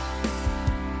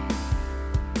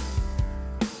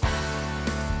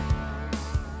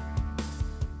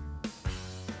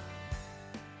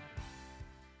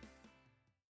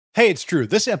 Hey, it's Drew.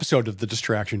 This episode of The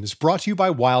Distraction is brought to you by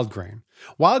Wild Grain.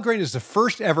 Wild Grain is the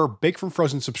first ever Bake from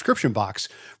Frozen subscription box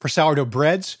for sourdough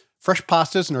breads, fresh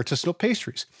pastas, and artisanal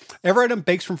pastries. Every item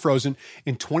bakes from frozen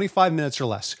in 25 minutes or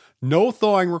less. No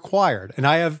thawing required. And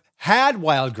I have had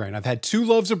Wild Grain. I've had 2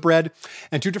 loaves of bread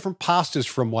and 2 different pastas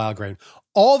from Wild Grain.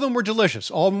 All of them were delicious.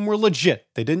 All of them were legit.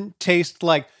 They didn't taste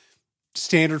like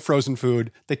standard frozen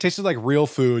food. They tasted like real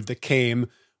food that came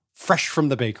fresh from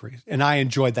the bakery. And I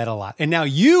enjoyed that a lot. And now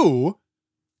you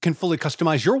can fully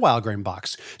customize your Wild Grain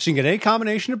box. So you can get any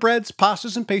combination of breads,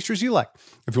 pastas, and pastries you like.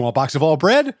 If you want a box of all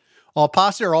bread, all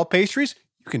pasta, or all pastries,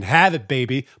 you can have it,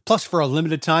 baby. Plus, for a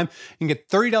limited time, you can get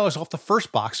 $30 off the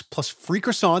first box, plus free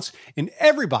croissants in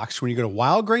every box when you go to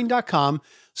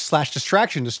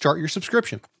wildgrain.com/distraction to start your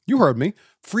subscription. You heard me.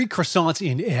 Free croissants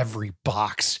in every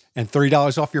box and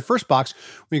 $30 off your first box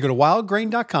when you go to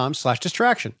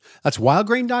wildgrain.com/distraction. That's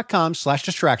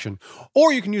wildgrain.com/distraction.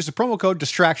 Or you can use the promo code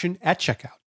distraction at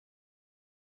checkout.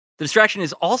 The Distraction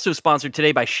is also sponsored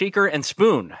today by Shaker and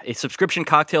Spoon, a subscription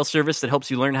cocktail service that helps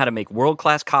you learn how to make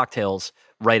world-class cocktails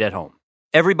right at home.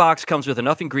 Every box comes with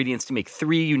enough ingredients to make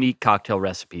 3 unique cocktail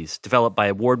recipes developed by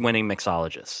award-winning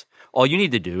mixologists. All you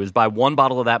need to do is buy 1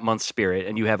 bottle of that month's spirit,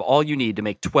 and you have all you need to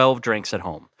make 12 drinks at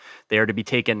home. They are to be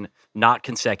taken not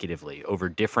consecutively, over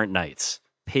different nights.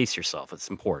 Pace yourself. It's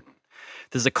important.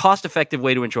 This is a cost-effective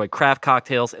way to enjoy craft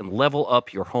cocktails and level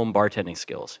up your home bartending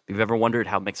skills. If you've ever wondered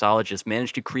how mixologists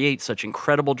manage to create such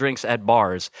incredible drinks at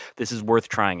bars, this is worth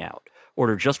trying out.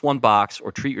 Order just 1 box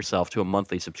or treat yourself to a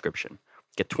monthly subscription.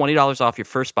 Get $20 off your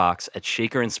first box at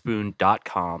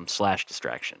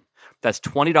shakerandspoon.com/distraction. That's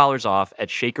 $20 off at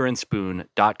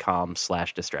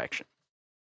shakerandspoon.com/distraction.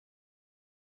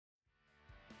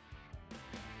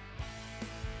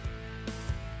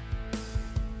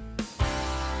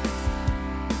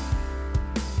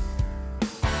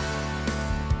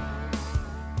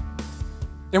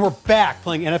 And we're back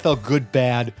playing NFL Good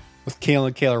Bad with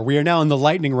Kalyn Kahler. We are now in the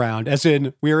lightning round, as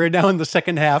in we are now in the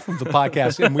second half of the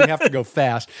podcast, and we have to go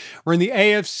fast. We're in the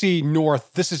AFC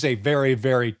North. This is a very,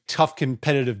 very tough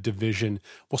competitive division.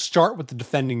 We'll start with the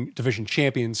defending division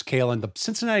champions, Kalyn, the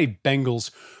Cincinnati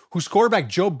Bengals, whose quarterback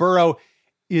Joe Burrow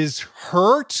is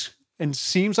hurt and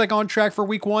seems like on track for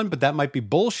week 1, but that might be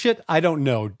bullshit. I don't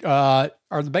know. Are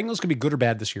the Bengals going to be good or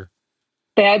bad this year?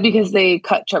 Bad because they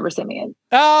cut Trevor Siemian.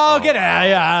 Oh, get out.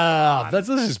 Yeah. This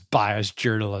is biased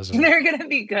journalism. They're going to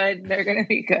be good. They're going to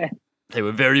be good. They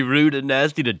were very rude and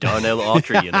nasty to Darnell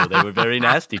Autry. They were very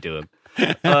nasty to him.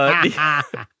 I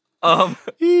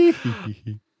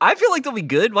feel like they'll be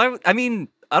good. I mean,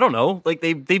 I don't know. Like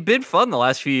they've been fun the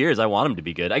last few years. I want them to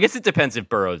be good. I guess it depends if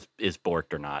Burrow is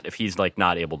borked or not. If he's like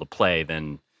not able to play,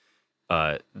 then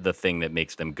the thing that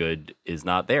makes them good is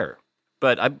not there.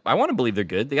 But I want to believe they're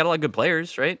good. They got a lot of good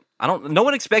players, right? No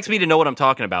one expects me to know what I'm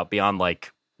talking about beyond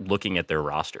like looking at their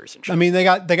rosters and shit. I mean, they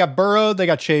got Burrow, they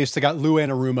got Chase, they got Lou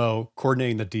Anarumo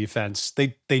coordinating the defense.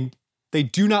 They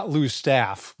do not lose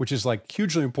staff, which is like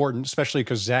hugely important, especially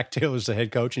because Zach Taylor's the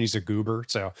head coach and he's a goober.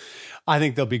 So I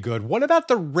think they'll be good. What about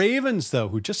the Ravens, though,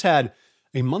 who just had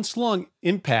a months-long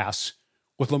impasse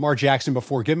with Lamar Jackson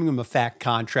before giving him a fat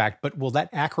contract? But will that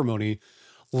acrimony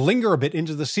linger a bit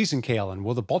into the season, Kalyn?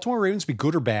 Will the Baltimore Ravens be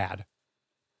good or bad?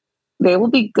 They will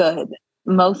be good,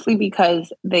 mostly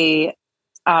because they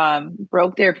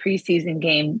broke their preseason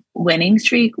game winning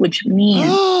streak, which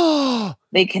means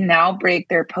they can now break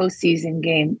their postseason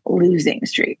game losing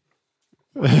streak.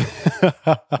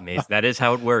 Amazing. That is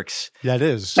how it works. Yeah, it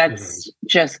is. That's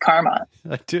just karma.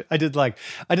 I did like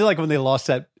when they lost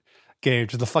that game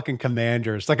to the fucking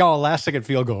Commanders. Like, oh, a last second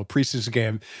field goal, preseason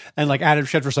game. And like Adam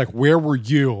Schefter's like, where were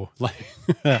you? Like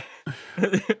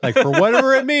for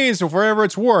whatever it means or for whatever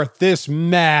it's worth, this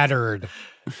mattered.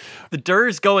 The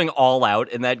Durs going all out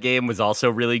in that game was also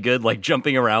really good, like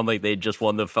jumping around like they just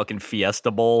won the fucking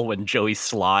Fiesta Bowl when Joey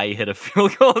Sly hit a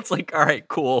field goal. It's like, all right,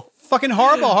 cool. Fucking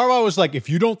Harbaugh was like, if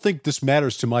you don't think this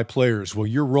matters to my players, well,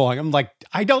 you're wrong. I'm like,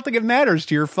 I don't think it matters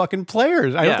to your fucking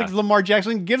players. I don't think Lamar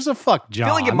Jackson gives a fuck, John.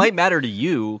 I feel like it might matter to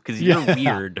you because you're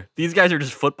weird. These guys are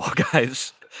just football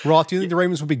guys. Roth, do you think the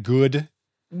Ravens will be good?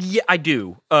 Yeah, I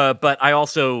do. But I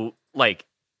also like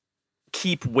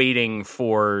keep waiting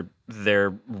for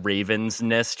their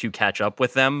Ravens-ness to catch up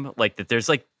with them. Like that there's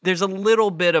a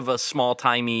little bit of a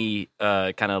small-timey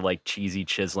kind of like cheesy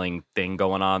chiseling thing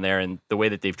going on there, and the way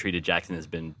that they've treated Jackson has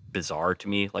been bizarre to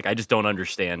me. Like I just don't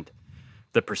understand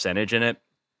the percentage in it.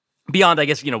 Beyond, I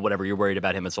guess, whatever you're worried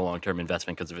about him as a long-term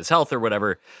investment because of his health or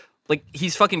whatever. Like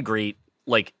he's fucking great.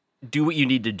 Like do what you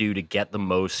need to do to get the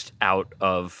most out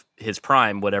of his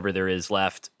prime, whatever there is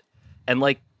left. And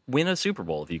like win a Super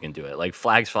Bowl if you can do it. Like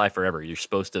flags fly forever. You're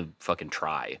supposed to fucking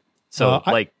try. So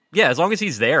as long as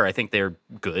he's there, I think they're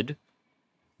good.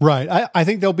 Right. I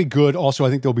think they'll be good. Also, I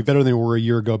think they'll be better than they were a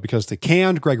year ago because they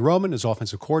canned Greg Roman as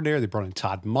offensive coordinator. They brought in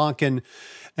Todd Monken.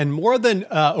 And more than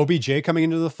OBJ coming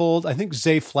into the fold, I think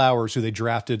Zay Flowers, who they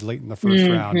drafted late in the first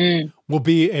round, will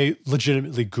be a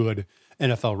legitimately good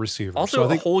NFL receiver. Also, so I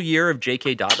think a whole year of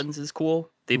J.K. Dobbins is cool.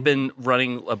 They've been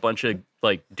running a bunch of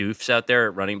like doofs out there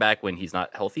at running back when he's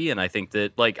not healthy, and I think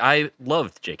that like I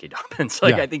loved J.K. Dobbins.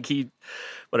 I think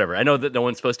whatever. I know that no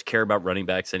one's supposed to care about running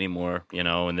backs anymore,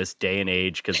 in this day and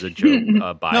age because of Joe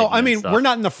Biden. No, I mean stuff, we're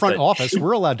not in the front office.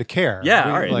 We're allowed to care.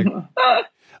 Yeah, all right.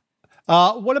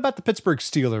 What about the Pittsburgh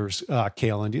Steelers,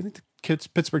 Kalyn? Do you think the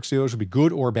Pittsburgh Steelers would be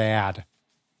good or bad?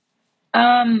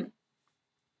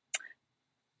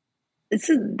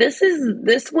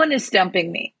 This one is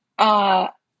stumping me.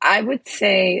 I would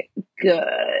say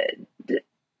good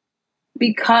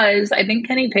because I think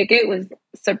Kenny Pickett was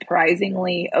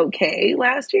surprisingly okay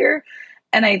last year,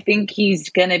 and I think he's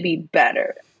going to be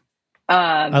better.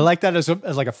 I like that as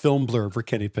like a film blurb for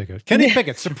Kenny Pickett. Kenny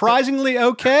Pickett, surprisingly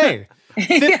okay.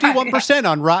 51%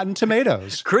 on Rotten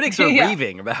Tomatoes. Critics are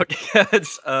raving about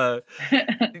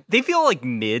they feel like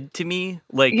mid to me.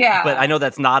 But I know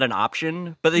that's not an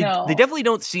option. But they definitely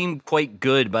don't seem quite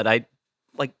good. But I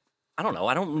don't know.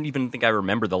 I don't even think I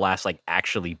remember the last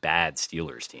actually bad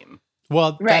Steelers team.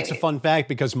 Well, that's a fun fact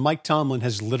because Mike Tomlin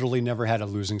has literally never had a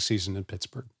losing season in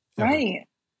Pittsburgh. Ever. Right.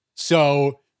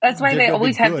 So that's why they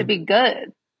always have to be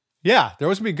good. Yeah, they're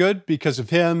always going to be good because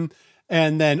of him.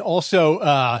 And then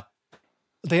also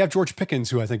they have George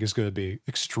Pickens, who I think is going to be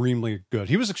extremely good.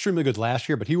 He was extremely good last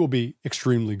year, but he will be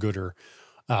extremely gooder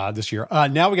this year.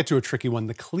 Now we get to a tricky one.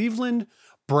 The Cleveland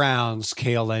Browns,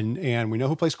 Kalyn, and we know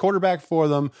who plays quarterback for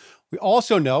them. We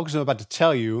also know, because I'm about to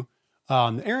tell you,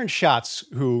 Aaron Schatz,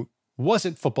 who was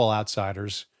at Football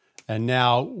Outsiders and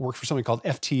now works for something called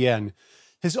FTN,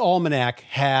 his almanac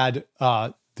had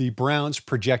the Browns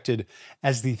projected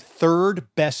as the third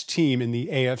best team in the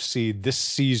AFC this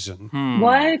season.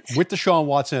 What? With Deshaun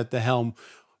Watson at the helm.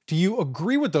 Do you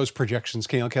agree with those projections,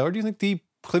 Kahler? Or do you think the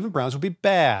Cleveland Browns will be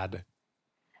bad?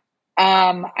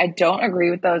 I don't agree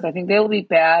with those. I think they will be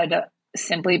bad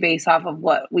simply based off of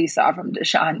what we saw from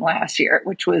Deshaun last year,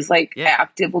 which was like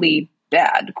actively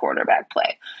bad quarterback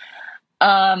play.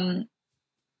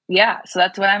 Yeah, so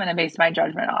that's what I'm going to base my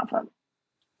judgment off of.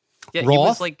 Yeah, Roth? He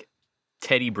was like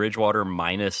Teddy Bridgewater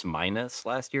minus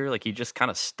last year. Like he just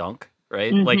kind of stunk,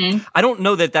 right? Mm-hmm. Like I don't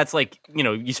know that that's like,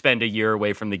 you spend a year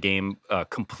away from the game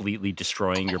completely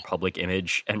destroying your public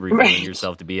image and revealing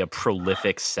yourself to be a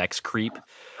prolific sex creep.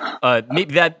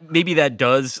 Maybe that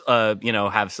does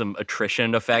have some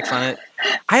attrition effects on it.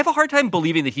 I have a hard time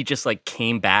believing that he just like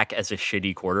came back as a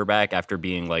shitty quarterback after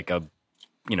being like a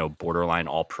borderline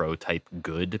all-pro type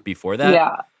good before that.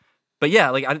 Yeah. But yeah,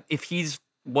 like if he's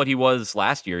what he was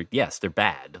last year, yes, they're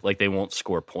bad. Like they won't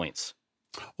score points.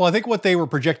 Well, I think what they were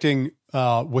projecting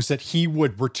was that he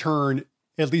would return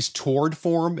at least toward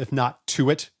form, if not to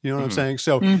it. You know what I'm saying?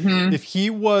 So if he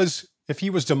was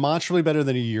demonstrably better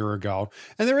than a year ago,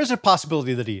 and there is a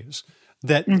possibility that he is,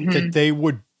 that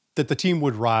the team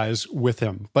would rise with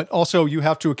him. But also you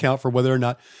have to account for whether or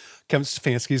not Kevin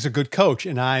Stefanski is a good coach,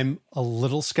 and I'm a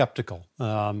little skeptical.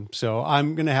 So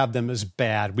I'm going to have them as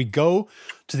bad. We go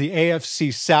to the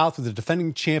AFC South with the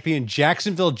defending champion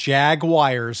Jacksonville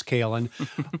Jaguars, Kalyn.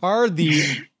 Are the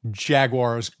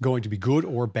Jaguars going to be good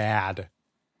or bad?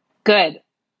 Good.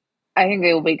 I think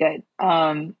they will be good.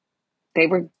 They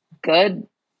were good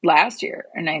last year,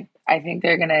 and I think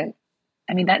they're going to.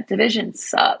 I mean, that division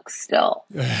sucks still.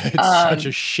 It's such a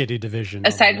shitty division.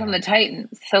 Aside from the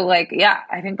Titans. So, I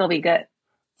think they'll be good.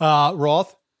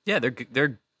 Roth? Yeah,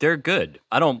 they're good.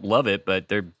 I don't love it, but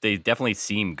they definitely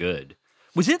seem good.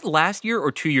 Was it last year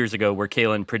or 2 years ago where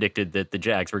Kalyn predicted that the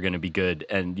Jags were going to be good,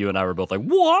 and you and I were both like,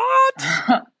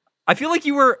 "What?" I feel like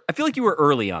you were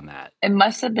early on that. It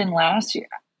must have been last year.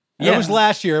 Yeah. It was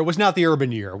last year. It was not the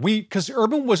Urban year. Because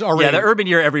Urban was already... Yeah, the Urban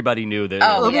year, everybody knew that.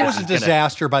 Urban was a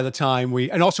disaster by the time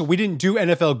and also we didn't do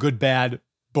NFL good, bad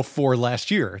before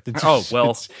last year.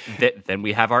 Then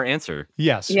we have our answer.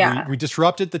 Yes. Yeah. We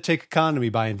disrupted the tech economy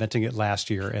by inventing it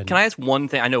last year. And can I ask one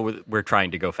thing? I know we're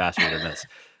trying to go faster than this.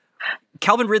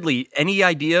 Calvin Ridley, any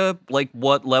idea like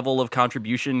what level of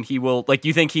contribution he will like? Do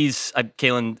you think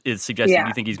Kalyn is suggesting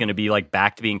you think he's going to be like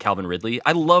back to being Calvin Ridley?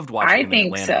 I loved watching him in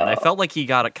Atlanta, so. And I felt like he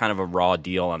got a kind of a raw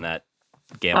deal on that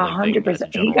gambling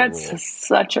 100%. He got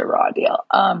such a raw deal.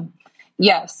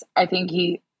 Yes, I think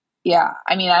he. Yeah,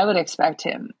 I mean, I would expect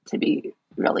him to be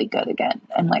really good again,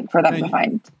 and like for them to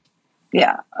find.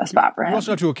 Yeah, a spot for him. You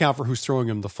also have to account for who's throwing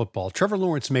him the football. Trevor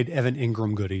Lawrence made Evan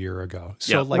Ingram good a year ago.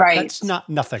 So, that's not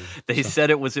nothing. They said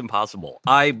it was impossible.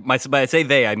 By I say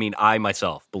they, I mean I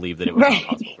myself believe that it was not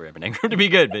possible for Evan Ingram to be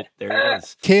good, but there it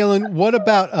is. Kalyn, what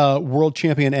about world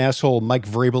champion asshole Mike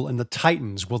Vrabel and the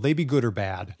Titans? Will they be good or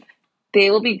bad?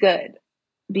 They will be good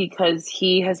because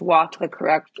he has walked the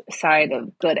correct side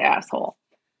of good asshole.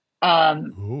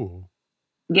 Ooh.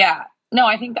 Yeah. No,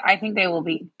 I think they will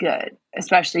be good,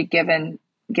 especially given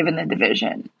the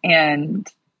division. And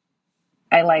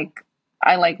I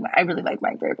really like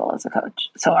Mike Vrabel as a coach.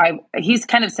 So he's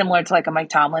kind of similar to like a Mike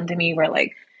Tomlin to me, where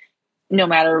like no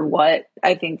matter what,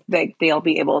 I think they'll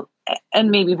be able, and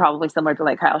maybe probably similar to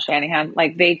like Kyle Shanahan,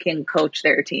 like they can coach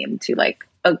their team to like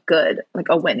a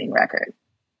winning record.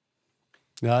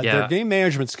 Their game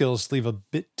management skills leave a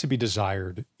bit to be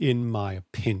desired, in my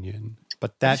opinion.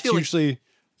 But that's usually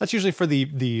for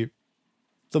the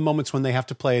moments when they have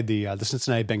to play the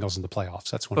Cincinnati Bengals in the playoffs.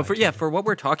 That's when. But for what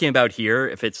we're talking about here,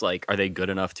 if it's like, are they good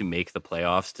enough to make the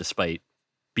playoffs despite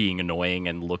being annoying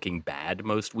and looking bad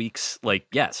most weeks? Like,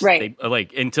 yes, right.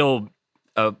 Until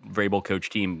a Vrabel coach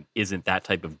team isn't that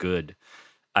type of good,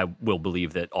 I will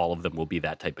believe that all of them will be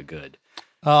that type of good.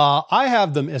 I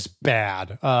have them as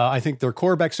bad. I think their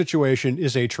quarterback situation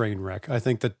is a train wreck. I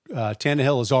think that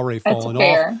Tannehill has already fallen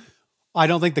off. I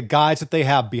don't think the guys that they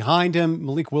have behind him,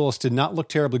 Malik Willis did not look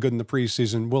terribly good in the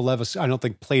preseason. Will Levis, I don't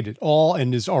think played at all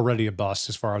and is already a bust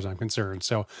as far as I'm concerned.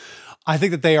 So I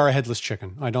think that they are a headless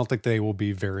chicken. I don't think they will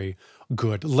be very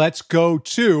good. Let's go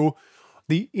to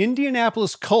the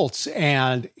Indianapolis Colts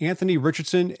and Anthony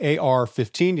Richardson,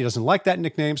 AR-15. He doesn't like that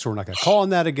nickname, so we're not going to call him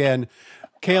that again.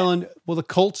 Kalyn, will the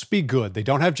Colts be good? They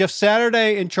don't have Jeff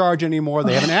Saturday in charge anymore.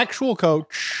 They have an actual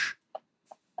coach.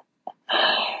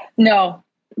 No,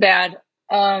 bad.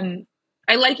 I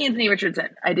like Anthony Richardson.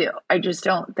 I do. I just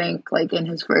don't think like in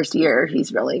his first year,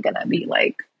 he's really going to be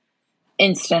like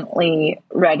instantly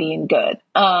ready and good.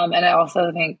 And I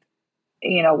also think,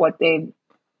 what they've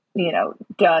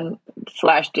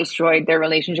done/destroyed their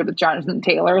relationship with Jonathan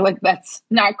Taylor. Like, that's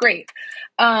not great.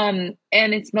 And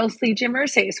it's mostly Jim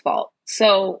Irsay's fault.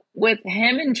 So with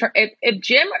him, if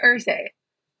Jim Irsay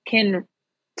can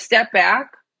step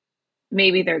back,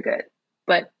 maybe they're good.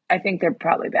 But I think they're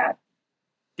probably bad.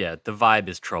 Yeah, the vibe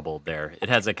is troubled there. It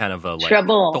has a kind of a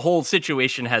trouble. The whole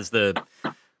situation has I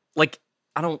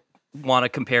don't want to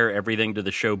compare everything to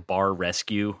the show Bar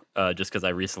Rescue, just because I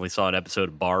recently saw an episode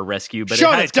of Bar Rescue, but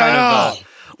Shut it has it down. kind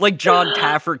of like John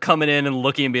Taffer coming in and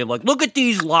looking and being like, "Look at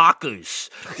these lockers."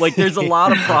 Like, there's a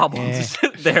lot of problems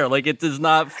there. Like, it does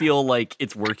not feel like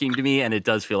it's working to me, and it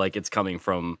does feel like it's coming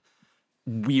from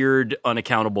weird,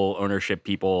 unaccountable ownership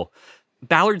people.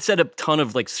 Ballard said a ton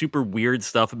of like super weird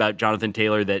stuff about Jonathan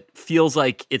Taylor that feels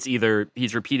like it's either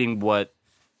he's repeating what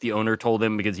the owner told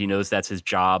him because he knows that's his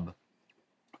job,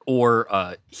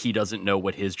 or he doesn't know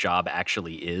what his job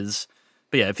actually is.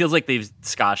 But yeah, it feels like they've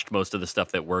scotched most of the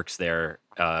stuff that works there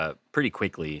pretty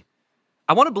quickly.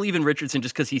 I want to believe in Richardson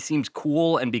just because he seems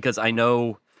cool and because I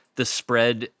know the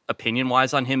spread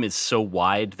opinion-wise on him is so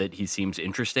wide that he seems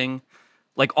interesting.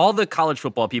 Like, all the college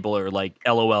football people are like,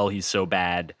 LOL, he's so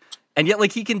bad. And yet,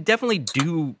 like, he can definitely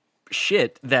do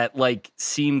shit that, like,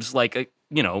 seems like a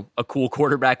cool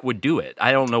quarterback would do it.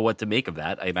 I don't know what to make of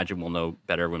that. I imagine we'll know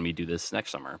better when we do this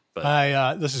next summer.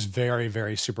 But this is very,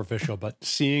 very superficial, but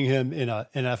seeing him in an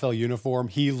NFL uniform,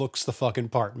 he looks the fucking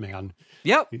part, man.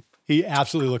 Yep. He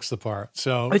absolutely looks the part.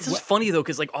 So it's just funny though,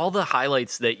 because like all the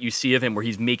highlights that you see of him where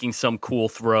he's making some cool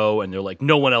throw and they're like,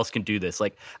 no one else can do this.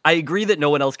 Like, I agree that no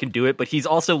one else can do it, but he's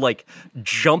also like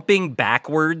jumping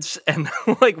backwards and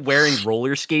like wearing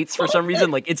roller skates for some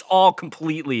reason. Like, it's all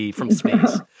completely from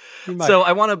space. So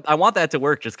I want that to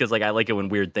work just because like I like it when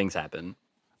weird things happen.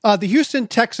 The Houston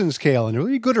Texans, Kalyn, are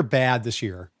they good or bad this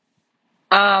year?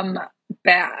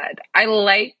 Bad. I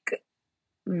like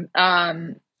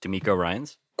D'Amico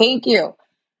Ryans. Thank you.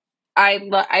 I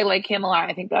like him a lot.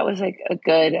 I think that was like a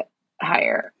good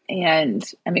hire, and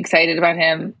I'm excited about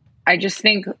him. I just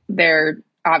think they're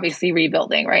obviously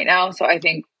rebuilding right now, so I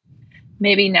think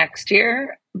maybe next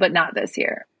year, but not this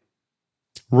year.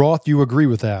 Roth, you agree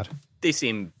with that? They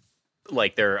seem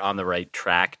like they're on the right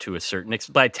track to a certain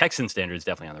extent. By Texan standards,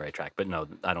 definitely on the right track. But no,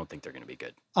 I don't think they're going to be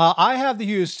good. I have the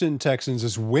Houston Texans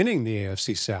as winning the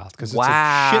AFC South because it's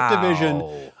a shit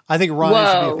division. I think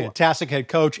Ryan should be a fantastic head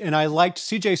coach, and I liked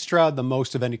C.J. Stroud the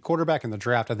most of any quarterback in the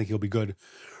draft. I think he'll be good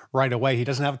right away. He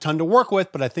doesn't have a ton to work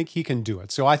with, but I think he can do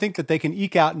it. So I think that they can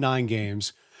eke out 9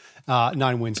 wins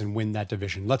and win that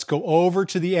division. Let's go over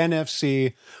to the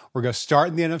NFC. We're going to start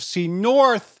in the NFC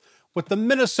North with the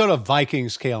Minnesota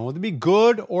Vikings, Kalyn. Will it be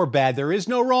good or bad? There is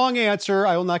no wrong answer.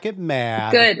 I will not get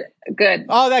mad. Good.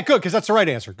 Oh, that good, because that's the right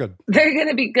answer. Good. They're going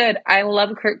to be good. I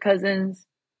love Kirk Cousins.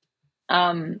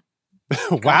 Wow.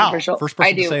 First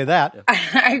person to say that.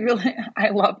 I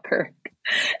love Kirk.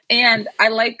 And I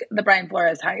like the Brian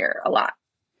Flores hire a lot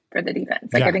for the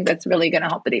defense. I think that's really going to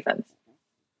help the defense.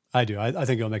 I do. I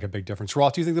think it'll make a big difference.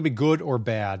 Roth, do you think they'll be good or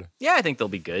bad? Yeah, I think they'll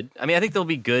be good. I mean, I think they'll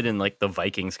be good in like the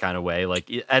Vikings kind of way. Like,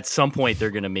 at some point, they're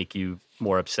going to make you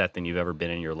more upset than you've ever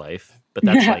been in your life. But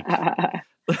that's like, I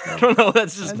don't know.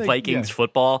 That's just Vikings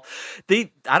football. I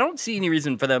don't see any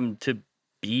reason for them to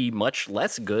be much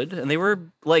less good. And they were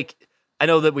like, I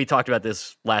know that we talked about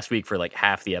this last week for like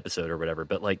half the episode or whatever,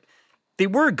 but like they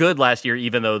were good last year,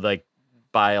 even though like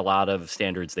by a lot of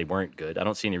standards they weren't good. I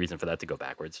don't see any reason for that to go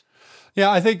backwards.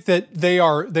 Yeah, I think that they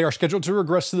are scheduled to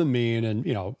regress to the mean, and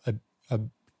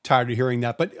I'm tired of hearing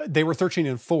that. But they were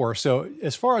 13-4, so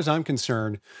as far as I'm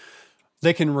concerned,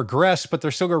 they can regress, but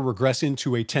they're still going to regress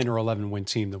into a 10 or 11 win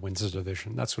team that wins the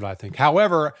division. That's what I think.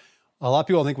 However, a lot of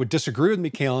people I think would disagree with me,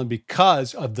 Kalyn,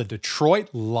 because of the Detroit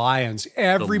Lions.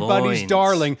 Everybody's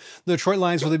darling. The Detroit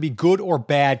Lions, will they be good or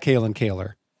bad, Kalyn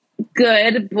Kahler?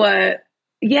 Good, but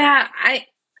yeah, I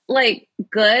like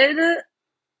good.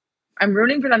 I'm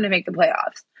rooting for them to make the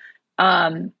playoffs.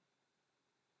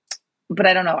 But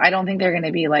I don't know. I don't think they're going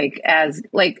to be like as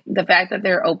like the fact that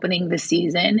they're opening the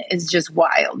season is just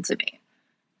wild to me.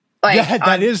 Like, yeah,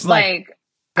 that is like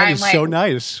that is so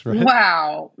nice. Right?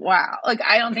 Wow. Like,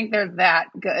 I don't think they're that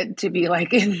good to be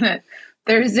like in the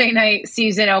Thursday night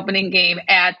season opening game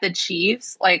at the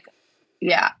Chiefs. Like,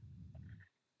 yeah.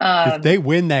 If they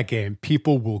win that game,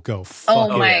 people will go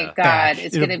fucking God, back.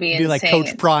 it's going to be insane. Like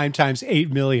Coach Prime times 8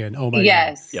 million. Oh my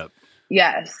God. Yep.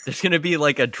 Yes. There's going to be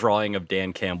like a drawing of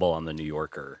Dan Campbell on the New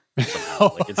Yorker.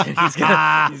 Like he's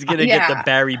gonna get the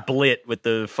Barry Blitt with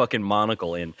the fucking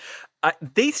monocle in.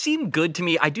 They seem good to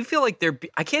me. I do feel like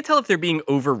I can't tell if they're being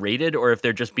overrated or if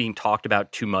they're just being talked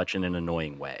about too much in an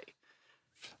annoying way.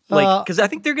 Like, because I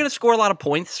think they're going to score a lot of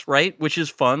points, right? Which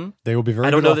is fun. They will be very. I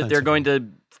don't know that they're going to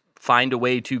find a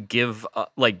way to give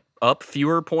up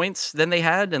fewer points than they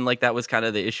had, and like that was kind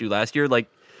of the issue last year. Like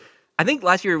I think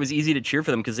last year it was easy to cheer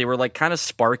for them because they were like kind of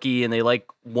sparky and they like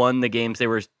won the games they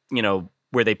were,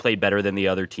 where they played better than the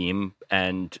other team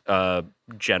and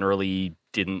generally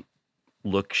didn't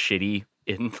look shitty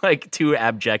in like too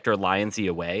abject or Lionsy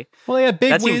away. Well, they had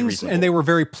big wins and they were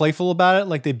very playful about it.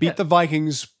 Like they beat the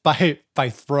Vikings by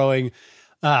throwing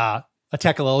a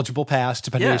tackle eligible pass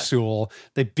to Penei Sewell.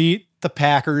 They beat the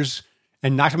Packers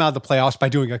and knocked them out of the playoffs by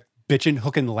doing a bitchin'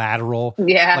 hooking lateral,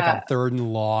 like on 3rd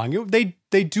and long.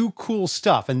 They do cool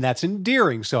stuff, and that's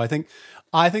endearing. So I think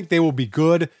they will be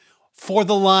good for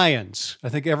the Lions. I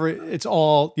think it's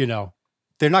all,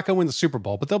 they're not going to win the Super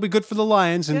Bowl, but they'll be good for the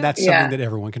Lions, and that's something that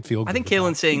everyone can feel good I think about.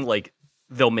 Kalyn's saying, like,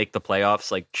 they'll make the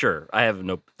playoffs. Like, sure,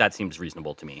 that seems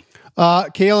reasonable to me.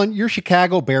 Kalyn, your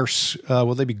Chicago Bears,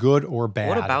 will they be good or bad?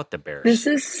 What about the Bears? This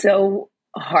is so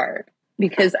hard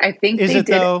because I think Is they it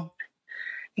did. Though?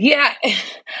 Yeah,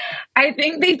 I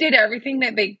think they did everything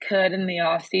that they could in the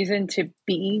offseason to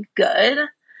be good,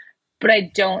 but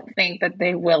I don't think that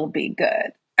they will be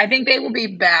good. I think they will be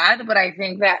bad, but I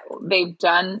think that they've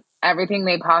done everything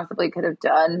they possibly could have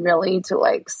done really to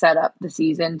like set up the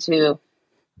season to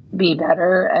be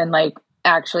better and like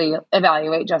actually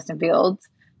evaluate Justin Fields.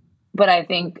 But I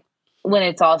think when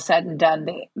it's all said and done,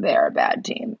 they're a bad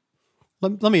team.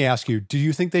 Let me ask you, do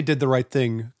you think they did the right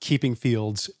thing keeping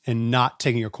Fields and not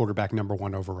taking a quarterback number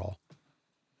 1 overall?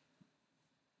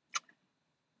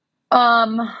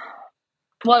 Well,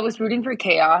 I was rooting for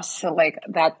chaos, so like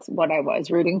that's what I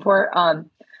was rooting for.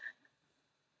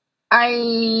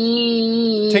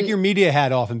 I take your media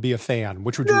hat off and be a fan.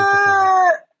 Which would you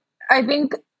prefer? I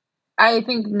think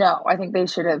no. I think they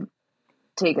should have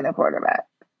taken a quarterback.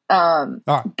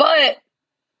 But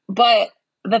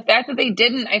the fact that they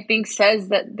didn't, I think, says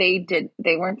that they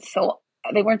weren't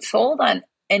sold on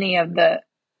any of the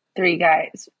 3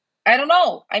 guys. I don't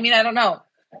know. I don't know.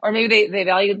 Or maybe they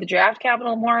valued the draft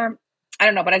capital more. I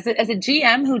don't know. But as a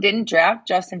GM who didn't draft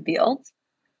Justin Fields,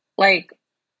 like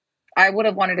I would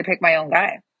have wanted to pick my own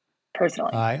guy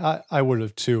personally. I would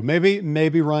have too.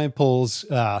 Maybe Ryan Poles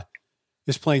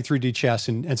is playing 3D chess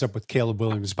and ends up with Caleb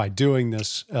Williams by doing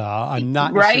this. I'm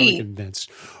not necessarily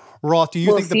convinced. Roth, do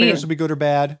you think the Bears will be good or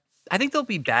bad? I think they'll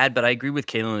be bad, but I agree with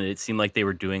Kalyn. It seemed like they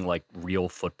were doing like real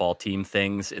football team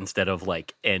things instead of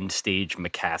like end stage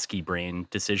McCaskey brain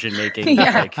decision making.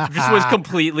 Like, just was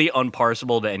completely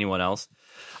unparsable to anyone else.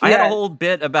 I had a whole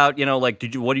bit about,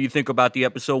 what do you think about the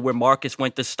episode where Marcus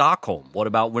went to Stockholm? What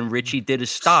about when Richie did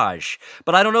his stage?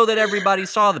 But I don't know that everybody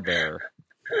saw the Bear.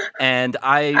 And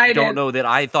I don't know that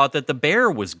I thought that the Bear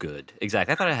was good.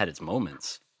 Exactly. I thought it had its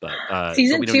moments. But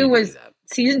season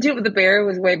 2 of the Bear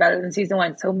was way better than season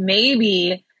 1. So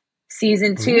maybe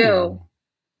season 2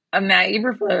 of Matt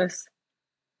Eberflus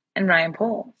and Ryan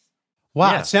Poles.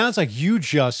 Wow, It sounds like you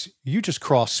just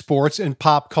crossed sports and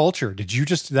pop culture.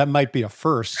 That might be a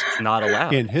first. It's not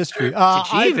allowed in history.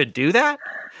 Did you even do that?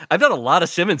 I've done a lot of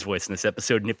Simmons voice in this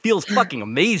episode, and it feels fucking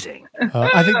amazing.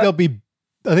 I think they'll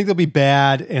be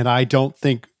bad, and I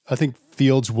think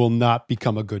Fields will not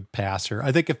become a good passer.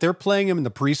 I think if they're playing him in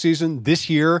the preseason this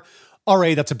year, all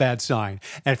right, that's a bad sign.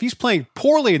 And if he's playing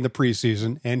poorly in the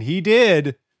preseason, and he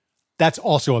did, that's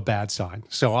also a bad sign.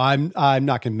 So I'm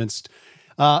not convinced.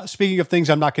 Speaking of things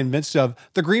I'm not convinced of,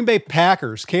 the Green Bay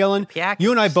Packers. Kalyn,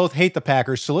 you and I both hate the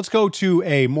Packers, so let's go to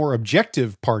a more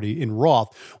objective party in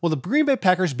Roth. Will the Green Bay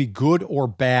Packers be good or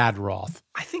bad, Roth?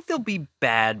 I think they'll be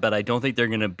bad, but I don't think they're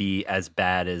going to be as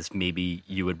bad as maybe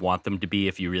you would want them to be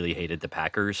if you really hated the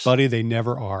Packers. Buddy, they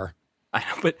never are. I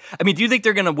know, but do you think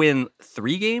they're going to win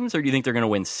 3 games or do you think they're going to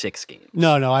win 6 games?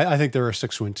 No, I think they're a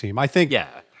 6-win team. I think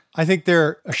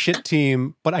they're a shit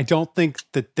team, but I don't think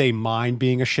that they mind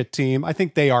being a shit team. I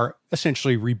think they are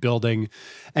essentially rebuilding.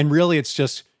 And really, it's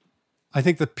just, I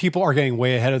think that people are getting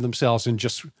way ahead of themselves and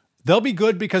just, they'll be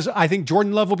good because I think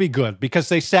Jordan Love will be good because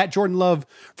they sat Jordan Love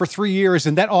for 3 years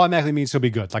and that automatically means he'll be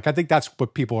good. Like, I think that's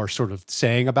what people are sort of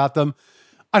saying about them.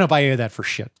 I don't buy any of that for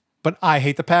shit, but I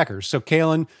hate the Packers. So,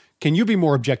 Kalyn, can you be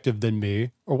more objective than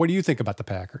me? Or what do you think about the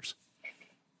Packers?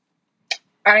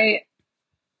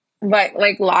 But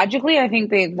like logically, I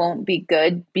think they won't be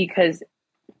good because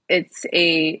it's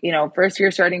a, first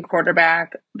year starting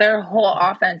quarterback. Their whole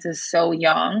offense is so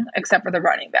young, except for the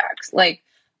running backs. Like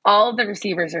all of the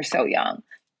receivers are so young.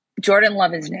 Jordan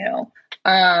Love is new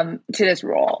to this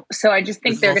role. So I just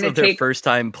think they're going to take their first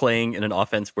time playing in an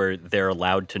offense where they're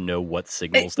allowed to know what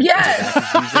signals the quarterback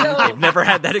is using. They've never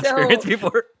had that experience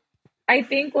before. I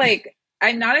think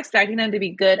I'm not expecting them to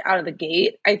be good out of the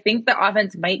gate. I think the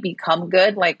offense might become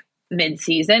good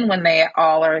mid-season when they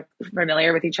all are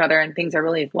familiar with each other and things are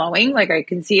really flowing. Like I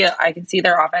can see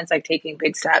their offense like taking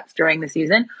big steps during the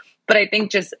season. But I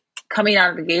think just coming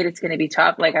out of the gate, it's going to be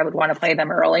tough. Like I would want to play them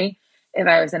early if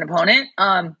I was an opponent.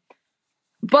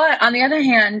 But on the other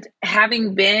hand,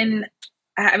 having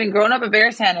grown up a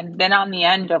Bears fan and been on the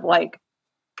end of like,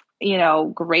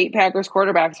 great Packers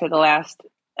quarterbacks for the last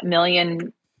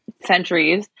million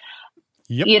centuries,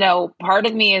 part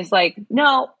of me is like,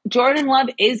 no, Jordan Love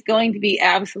is going to be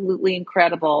absolutely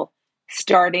incredible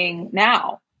starting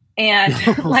now. And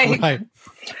like,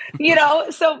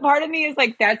 right. So part of me is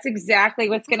like, that's exactly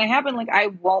what's going to happen. Like, I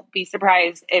won't be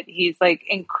surprised if he's like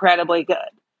incredibly good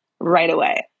right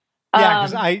away. Yeah,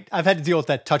 because I've had to deal with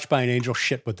that touched by an angel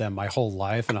shit with them my whole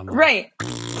life, and I'm like, right.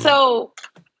 So,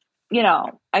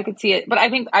 I could see it, but I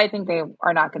think they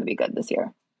are not going to be good this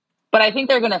year. But I think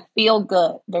they're going to feel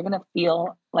good. They're going to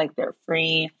feel like they're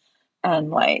free and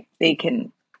like they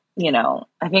can,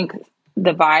 I think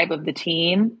the vibe of the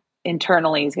team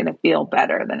internally is going to feel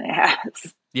better than it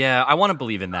has. Yeah, I want to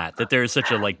believe in that there's such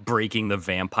a like breaking the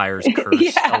vampire's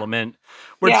curse element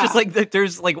where it's just like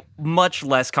there's like much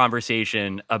less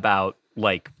conversation about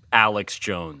like Alex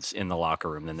Jones in the locker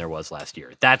room than there was last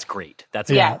year. That's great. That's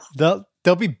yes.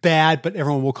 They'll be bad, but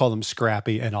everyone will call them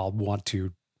scrappy and I'll want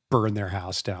to burn their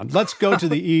house down. Let's go to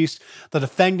the East, the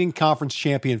defending conference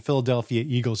champion Philadelphia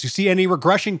Eagles. You see any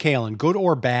regression, Kalyn, good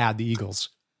or bad, the Eagles?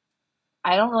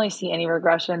 I don't really see any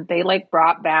regression. They like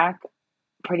brought back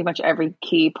pretty much every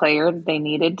key player that they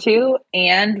needed to,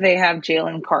 and they have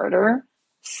Jalen Carter.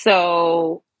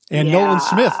 So Nolan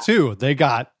Smith too. They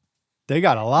got a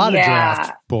lot of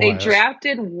draft boys. They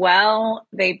drafted well.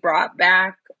 They brought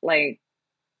back like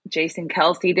Jason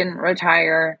Kelsey didn't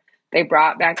retire. They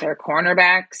brought back their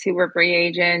cornerbacks who were free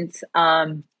agents.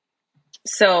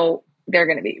 So they're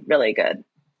going to be really good.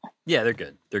 Yeah, they're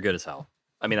good. They're good as hell.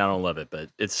 I mean, I don't love it, but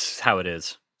it's how it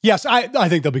is. Yes, I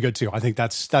think they'll be good too. I think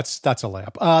that's a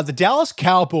layup. The Dallas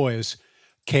Cowboys,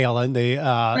 Kalyn,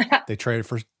 they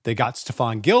traded they got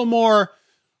Stephon Gilmore.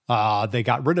 They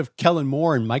got rid of Kellen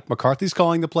Moore and Mike McCarthy's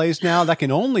calling the plays now. That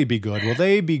can only be good. Will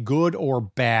they be good or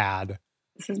bad?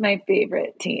 This is my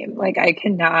favorite team. Like I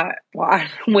cannot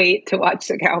wait to watch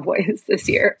the Cowboys this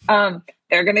year.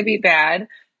 They're going to be bad.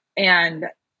 And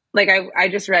like I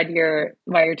just read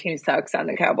why your team sucks on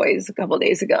the Cowboys a couple of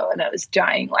days ago, and I was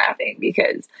dying laughing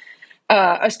because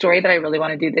a story that I really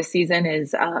want to do this season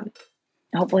is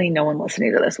hopefully no one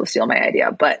listening to this will steal my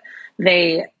idea, but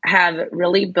they have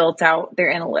really built out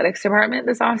their analytics department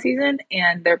this offseason,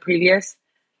 and their previous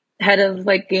head of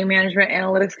like game management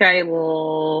analytics guy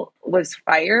was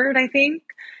fired, I think.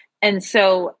 And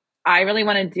so I really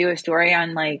want to do a story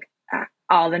on like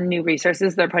all the new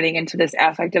resources they're putting into this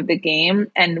aspect of the game,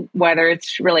 and whether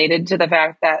it's related to the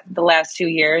fact that the last 2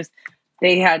 years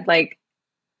they had like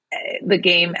the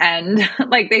game end,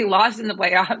 like they lost in the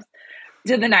playoffs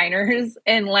to the Niners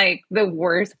in like the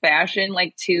worst fashion,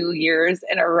 like 2 years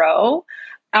in a row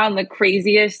on the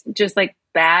craziest, just like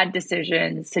bad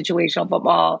decisions, situational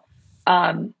football.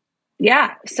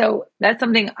 So that's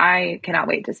something I cannot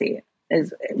wait to see,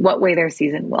 is what way their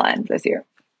season will end this year.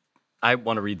 I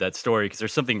want to read that story because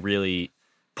there's something really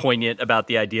poignant about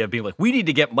the idea of being like, we need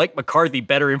to get Mike McCarthy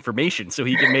better information so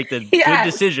he can make the good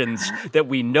decisions that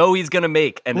we know he's going to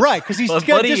make. And right, because he's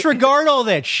going to disregard all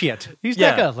that shit. He's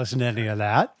not going to listen to any of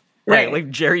that. Right, like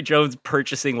Jerry Jones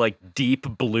purchasing like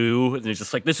Deep Blue, and he's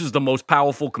just like, this is the most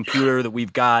powerful computer that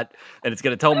we've got, and it's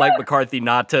going to tell Mike McCarthy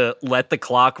not to let the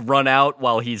clock run out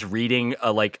while he's reading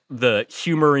like the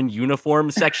humor in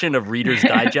uniform section of Reader's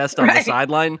Digest on the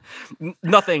sideline.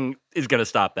 Nothing is going to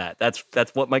stop that. That's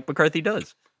what Mike McCarthy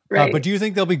does. Right. But do you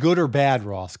think they'll be good or bad,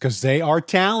 Roth? Because they are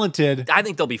talented. I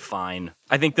think they'll be fine.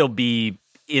 I think they'll be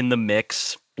in the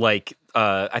mix. Like,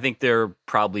 I think they're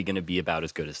probably going to be about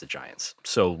as good as the Giants.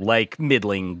 So, like,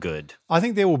 middling good. I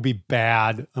think they will be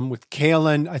bad. I'm with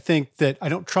Kalyn. I think that I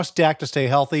don't trust Dak to stay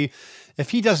healthy.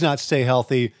 If he does not stay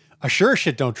healthy, I sure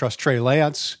shit don't trust Trey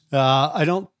Lance. I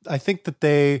think that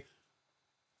they,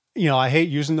 I hate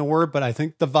using the word, but I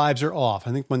think the vibes are off.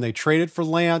 I think when they traded for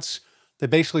Lance, they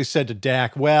basically said to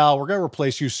Dak, well, we're going to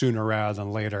replace you sooner rather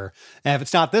than later. And if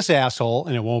it's not this asshole,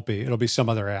 and it won't be, it'll be some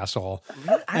other asshole.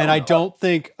 I'm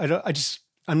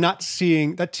not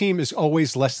seeing, that team is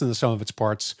always less than the sum of its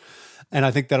parts. And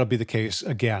I think that'll be the case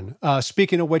again.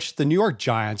 Speaking of which, the New York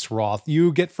Giants, Roth,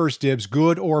 you get first dibs,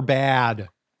 good or bad?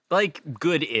 Like,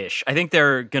 good-ish. I think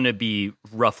they're going to be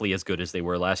roughly as good as they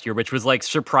were last year, which was like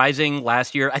surprising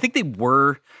last year. I think they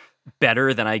were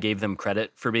better than I gave them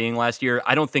credit for being last year.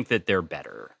 I don't think that they're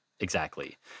better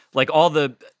exactly. Like all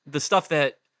the stuff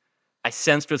that I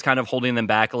sensed was kind of holding them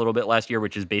back a little bit last year,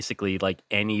 which is basically like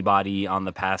anybody on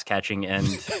the pass catching end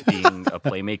being a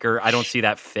playmaker. I don't see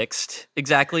that fixed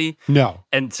exactly. No.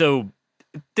 And so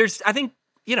I think,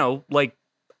 like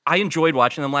I enjoyed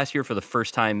watching them last year for the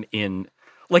first time in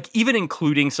like, even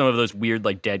including some of those weird,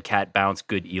 like dead cat bounce,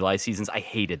 good Eli seasons. I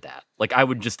hated that. Like I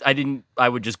would just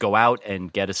go out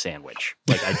and get a sandwich.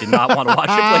 Like I did not want to watch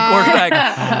him play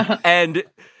quarterback. And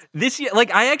this year,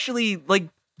 like I actually like,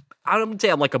 I don't say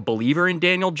I'm like a believer in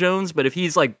Daniel Jones, but if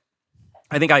he's like,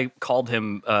 I think I called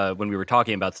him when we were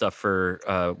talking about stuff for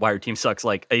Why Your Team Sucks,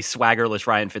 like a swaggerless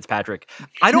Ryan Fitzpatrick.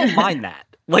 I don't mind that.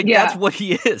 Like that's what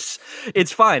he is.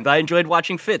 It's fine. But I enjoyed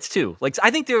watching Fitz too. Like I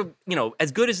think they're,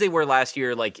 as good as they were last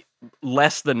year, like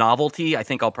less the novelty. I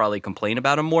think I'll probably complain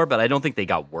about them more, but I don't think they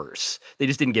got worse. They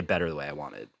just didn't get better the way I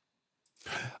wanted.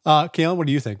 Kalyn, what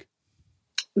do you think?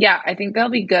 Yeah, I think they'll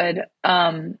be good.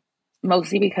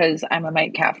 Mostly because I'm a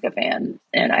Mike Kafka fan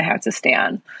and I have to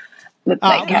stand with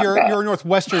Mike Kafka. You're a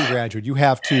Northwestern graduate. You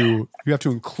have to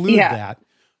include that.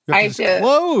 You have to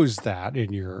disclose that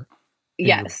in your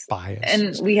bias.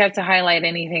 And we have to highlight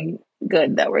anything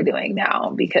good that we're doing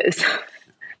now because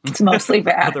it's mostly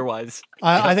bad. Otherwise,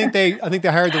 I think they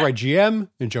hired the right GM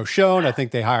in Joe Schoen. I think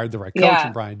they hired the right coach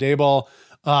in Brian Daboll.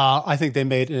 I think they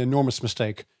made an enormous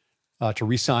mistake to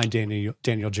re-sign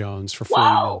Daniel Jones for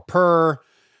 $40 million per.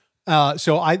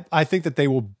 So I think that they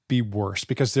will be worse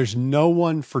because there's no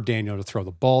one for Daniel to throw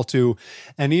the ball to.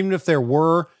 And even if there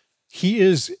were, he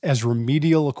is as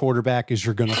remedial a quarterback as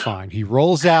you're going to find. He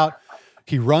rolls out,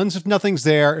 he runs if nothing's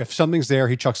there. If something's there,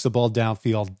 he chucks the ball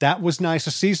downfield. That was nice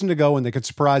a season ago when they could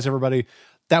surprise everybody.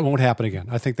 That won't happen again.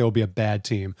 I think they will be a bad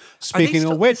team. Speaking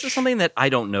of which... This is something that I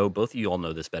don't know. Both of you all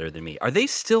know this better than me. Are they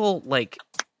still like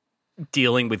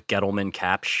dealing with Gettleman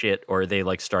cap shit or are they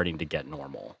like starting to get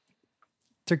normal?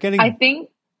 They're getting. I think,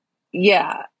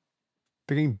 they're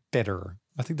getting better.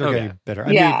 I think they're getting better. I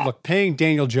mean, look, paying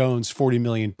Daniel Jones $40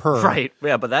 million per. Right.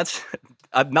 Yeah, but that's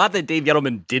not that Dave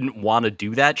Gettleman didn't want to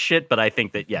do that shit, but I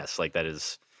think that yes, like that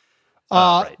is.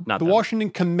 Right. Not the them. Washington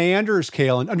Commanders,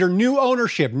 Kalyn, under new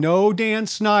ownership, no Dan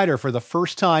Snyder for the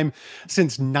first time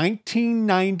since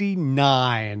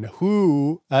 1999.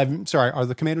 Are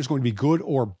the Commanders going to be good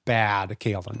or bad,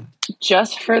 Kalyn?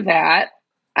 Just for that,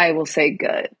 I will say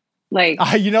good. Like,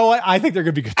 you know what? I think they're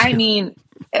going to be good too. I mean,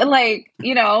 like,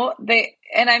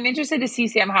 and I'm interested to see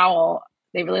Sam Howell.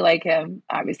 They really like him,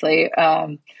 obviously.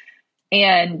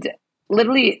 And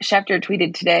literally Schefter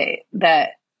tweeted today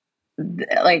that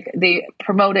like they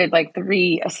promoted like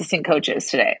 3 assistant coaches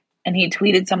today. And he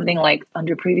tweeted something like,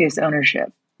 under previous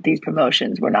ownership, these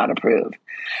promotions were not approved.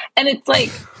 And it's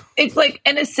like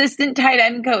an assistant tight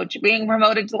end coach being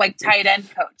promoted to like tight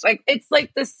end coach. Like, it's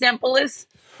like the simplest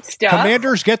stuff.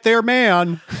 Commanders get their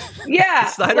man. Yeah.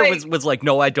 Snyder was like,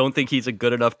 no, I don't think he's a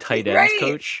good enough tight end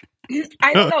coach.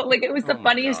 I don't know. Like, it was the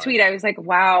funniest tweet. I was like,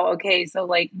 wow, okay. So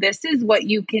like, this is what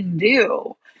you can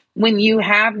do when you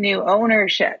have new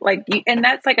ownership. Like, and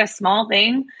that's like a small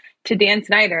thing to Dan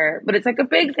Snyder, but it's like a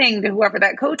big thing to whoever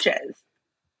that coach is.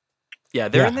 Yeah.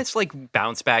 They're in this like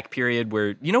bounce back period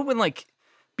where, when like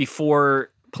before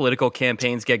political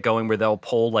campaigns get going where they'll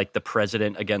poll like the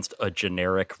president against a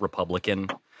generic Republican.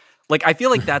 Like, I feel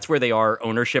like that's where they are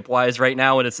ownership wise right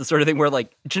now. And it's the sort of thing where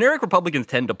like generic Republicans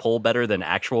tend to poll better than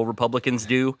actual Republicans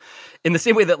do, in the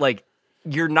same way that like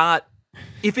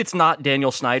if it's not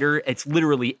Daniel Snyder, it's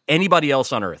literally anybody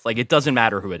else on earth. Like, it doesn't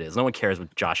matter who it is. No one cares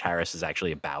what Josh Harris is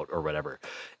actually about or whatever.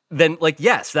 Then like,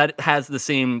 yes, that has the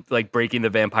same like breaking the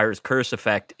vampire's curse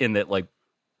effect in that like,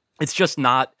 it's just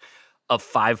not a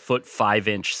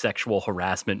 5'5" sexual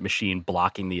harassment machine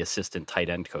blocking the assistant tight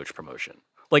end coach promotion.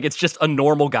 Like, it's just a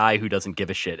normal guy who doesn't give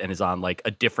a shit and is on like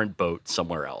a different boat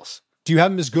somewhere else. Do you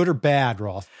have them as good or bad,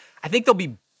 Roth? I think they'll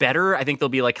be better. I think they'll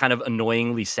be like kind of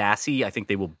annoyingly sassy. I think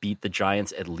they will beat the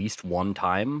Giants at least one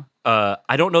time.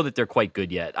 I don't know that they're quite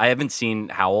good yet. I haven't seen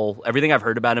Howell. Everything I've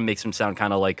heard about him makes him sound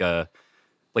kind of like a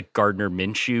Gardner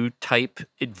Minshew type,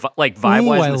 like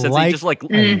vibe-wise, in the sense that he just like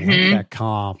that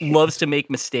comp. Loves to make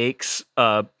mistakes,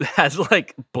 has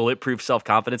like bulletproof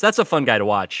self-confidence. That's a fun guy to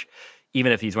watch,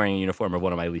 even if he's wearing a uniform of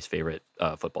one of my least favorite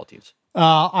football teams.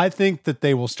 I think that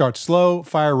they will start slow,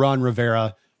 fire Ron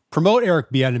Rivera, promote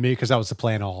Eric Bieniemy because that was the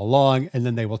plan all along, and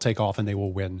then they will take off and they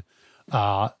will win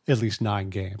at least 9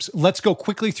 games. Let's go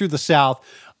quickly through the South.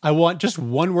 I want just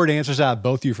one-word answers out of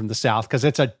both of you from the South because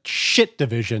it's a shit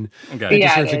division. Okay. It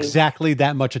deserves exactly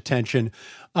that much attention.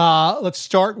 Let's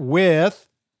start with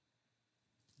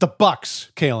the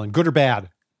Bucks, Kalyn. Good or bad?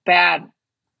 Bad.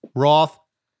 Roth?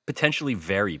 Potentially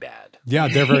very bad. Yeah,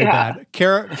 they're very bad.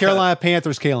 Carolina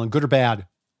Panthers, Kalyn. Good or bad?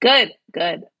 Good.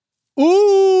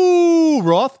 Ooh,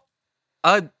 Roth?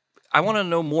 I want to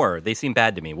know more. They seem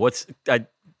bad to me.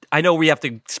 I know we have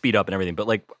to speed up and everything, but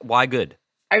like, why good?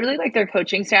 I really like their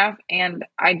coaching staff, and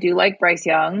I do like Bryce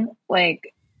Young.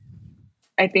 Like,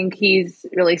 I think he's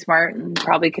really smart and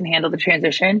probably can handle the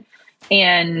transition.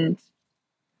 And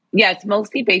yeah, it's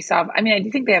mostly based off. I mean, I do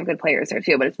think they have good players there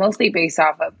too, but it's mostly based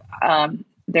off of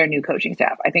their new coaching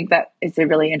staff. I think that it's a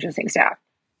really interesting staff.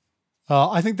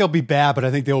 I think they'll be bad, but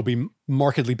I think they'll be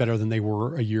markedly better than they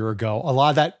were a year ago. A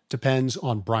lot of that depends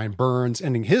on Brian Burns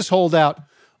ending his holdout.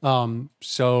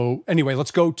 So anyway,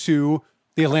 let's go to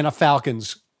the Atlanta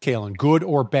Falcons. Kalyn, good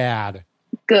or bad?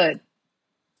 Good.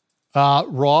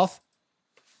 Roth?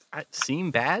 It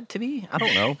seem bad to me? I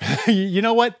don't know. You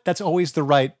know what? That's always the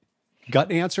right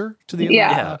gut answer to the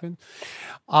Atlanta Falcons.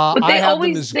 But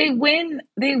they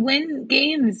win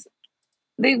games.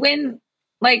 They win.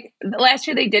 Like last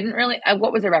year, they didn't really.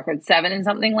 What was the record? 7 and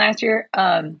something last year.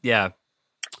 Yeah,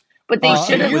 but they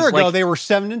should have. A year ago, they were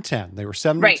 7-10. They were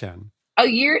 7-10. A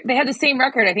year, they had the same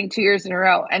record. I think 2 years in a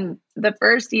row. And the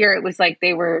first year, it was like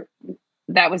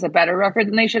that was a better record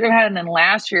than they should have had. And then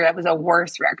last year, that was a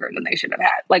worse record than they should have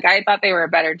had. Like I thought they were a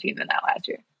better team than that last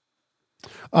year.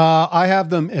 I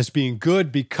have them as being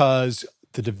good because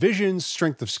the division's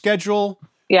strength of schedule.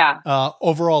 Yeah.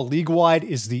 Overall, league-wide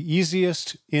is the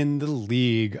easiest in the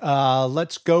league.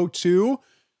 Let's go to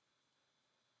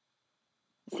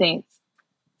Saints.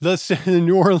 The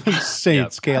New Orleans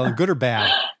Saints. Kalyn, good or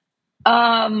bad?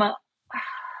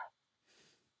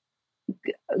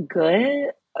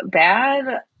 Good,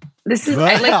 bad. This is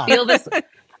I feel this.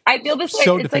 I feel this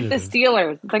So like it's like the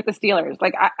Steelers. It's like the Steelers.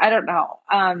 Like I don't know.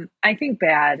 I think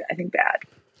bad.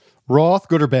 Roth,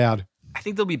 good or bad? I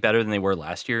think they'll be better than they were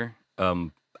last year.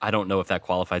 I don't know if that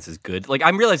qualifies as good. Like,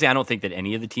 I'm realizing I don't think that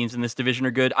any of the teams in this division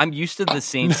are good. I'm used to the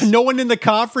Saints. No one in the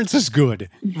conference is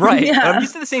good. Right. Yeah. I'm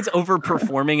used to the Saints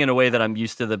overperforming in a way that I'm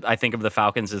used to I think of the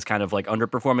Falcons as kind of like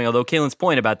underperforming. Although Kalyn's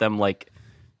point about them like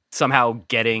somehow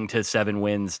getting to 7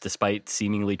 wins despite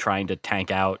seemingly trying to tank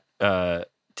out to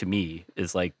me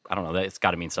is like, I don't know, it's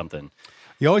got to mean something.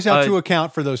 You always have to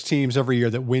account for those teams every year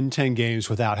that win 10 games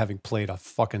without having played a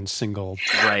fucking single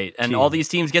right. And team. all these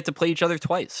teams get to play each other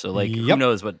twice. So like, who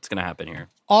knows what's going to happen here?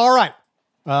 All right.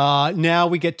 Now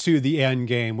we get to the end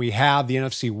game. We have the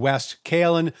NFC West.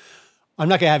 Kalyn, I'm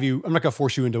not going to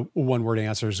force you into one-word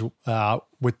answers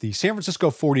with the San Francisco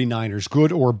 49ers.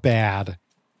 Good or bad?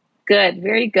 Good,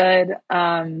 very good.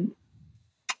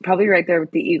 Probably right there with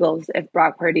the Eagles if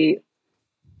Brock Purdy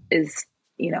is,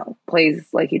 plays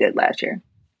like he did last year.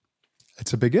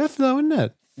 It's a big if, though, isn't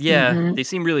it? Yeah, They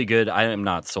seem really good. I am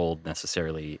not sold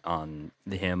necessarily on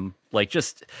him.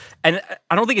 And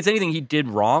I don't think it's anything he did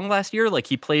wrong last year. Like,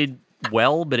 he played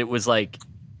well, but it was like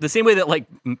the same way that, like,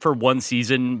 for one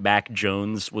season, Mac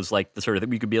Jones was like the sort of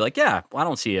thing we could be like, yeah, well, I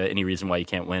don't see any reason why you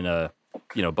can't win a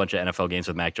bunch of NFL games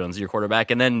with Mac Jones as your quarterback.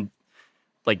 And then,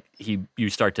 like, you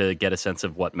start to get a sense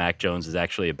of what Mac Jones is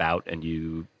actually about, and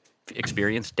you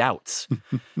experience doubts.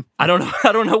 I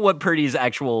don't know what Purdy's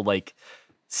actual like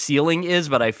ceiling is,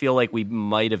 but I feel like we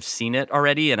might have seen it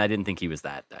already, and I didn't think he was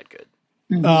that good.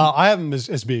 I have him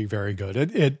as being very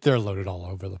good. They're loaded all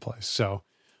over the place. So,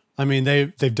 I mean,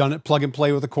 they've done it plug and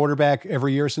play with a quarterback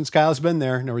every year since Kyle's been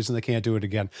there. No reason they can't do it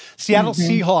again. Seattle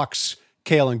Seahawks,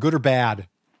 Kalyn, good or bad?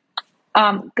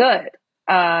 Good.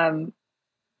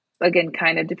 Again,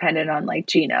 kind of dependent on like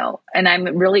Geno, and I'm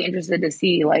really interested to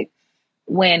see like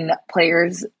when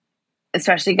players,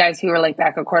 especially guys who are like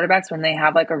backup quarterbacks, when they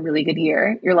have like a really good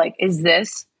year, you're like, is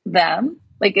this them?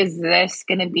 Like, is this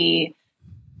going to be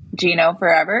Geno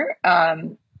forever?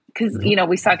 Because,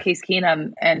 we saw Case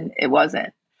Keenum and it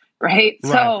wasn't, right?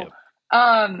 So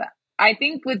I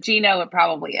think with Geno, it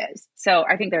probably is. So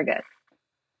I think they're good.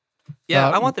 Yeah,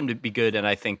 I want them to be good. And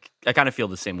I think I kind of feel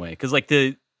the same way. Because like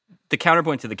the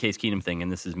counterpoint to the Case Keenum thing,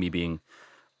 and this is me being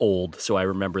old, so I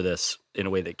remember this in a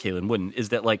way that Kalyn wouldn't, is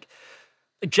that like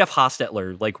Jeff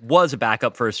Hostetler like was a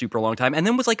backup for a super long time and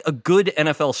then was like a good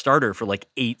NFL starter for like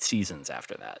 8 seasons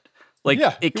after that. Like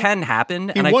it can happen.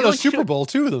 He won a Super Bowl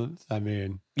too. I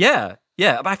mean, yeah.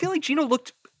 But I feel like Geno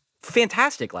looked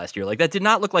fantastic last year. Like that did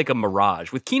not look like a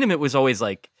mirage. With Keenum, it was always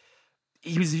like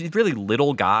he was a really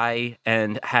little guy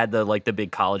and had the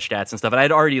big college stats and stuff.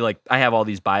 And I have all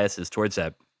these biases towards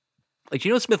that. Like,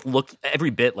 Geno Smith looked every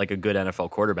bit like a good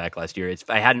NFL quarterback last year.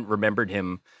 I hadn't remembered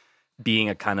him being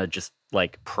a kind of just,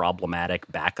 like,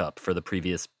 problematic backup for the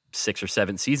previous 6 or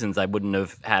 7 seasons. I wouldn't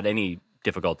have had any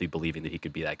difficulty believing that he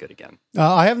could be that good again.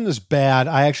 I haven't this bad.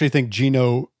 I actually think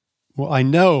Geno, I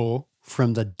know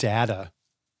from the data.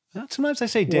 Sometimes I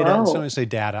say data and sometimes I say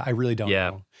data. I really don't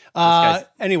know.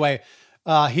 Anyway,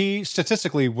 he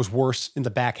statistically was worse in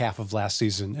the back half of last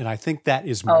season, and I think that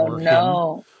is more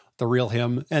him the real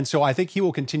him. And so I think he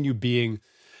will continue being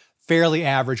fairly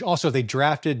average. Also, they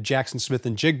drafted Jackson Smith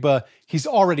and Jigba. He's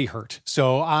already hurt.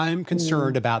 So I'm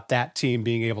concerned about that team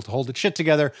being able to hold its shit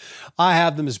together. I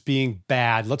have them as being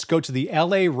bad. Let's go to the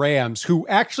LA Rams, who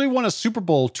actually won a Super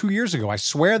Bowl 2 years ago. I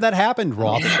swear that happened,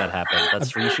 Rob. I think that happened.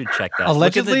 That's where you should check that.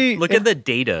 Allegedly. Look at the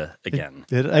data again.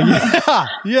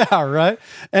 Yeah, right.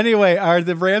 Anyway, are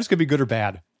the Rams going to be good or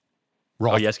bad?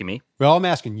 Rob. Oh, you asking me? Well, I'm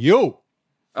asking you.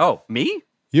 Oh, me?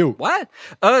 You. What?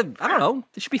 I don't know.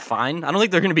 They should be fine. I don't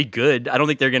think they're going to be good. I don't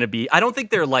think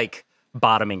they're like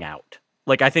bottoming out.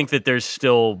 Like, I think that there's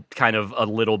still kind of a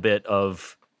little bit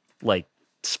of like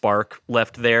spark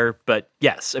left there. But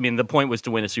yes, I mean, the point was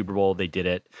to win a Super Bowl. They did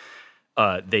it.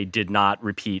 They did not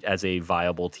repeat as a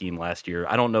viable team last year.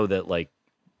 I don't know that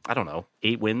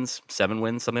 8 wins, 7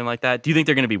 wins, something like that. Do you think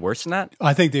they're going to be worse than that?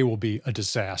 I think they will be a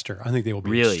disaster. I think they will be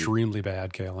really extremely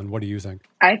bad, Kalyn. What do you think?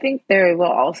 I think they will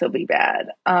also be bad.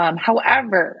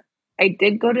 However, I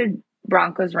did go to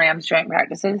Broncos-Rams joint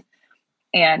practices,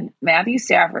 and Matthew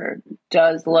Stafford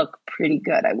does look pretty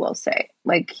good, I will say.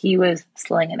 Like, he was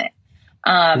slinging it.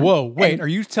 Whoa, wait. Are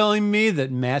you telling me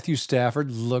that Matthew Stafford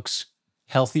looks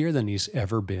healthier than he's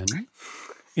ever been?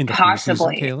 In the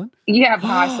possibly. Kalyn? Yeah,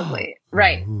 possibly.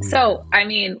 Right. So, I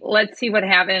mean, let's see what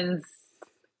happens.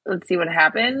 Let's see what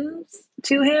happens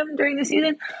to him during the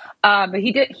season. But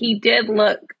he did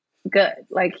look good.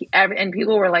 Like, and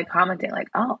people were like commenting like,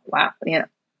 oh, wow. Yeah.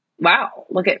 Wow.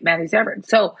 Look at Matthew Stafford.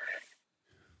 So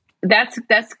that's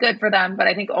good for them. But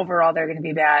I think overall they're going to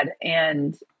be bad.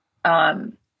 And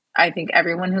I think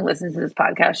everyone who listens to this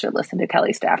podcast should listen to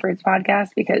Kelly Stafford's podcast,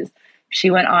 because she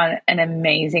went on an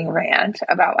amazing rant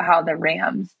about how the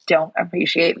Rams don't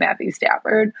appreciate Matthew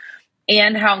Stafford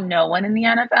and how no one in the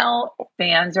NFL,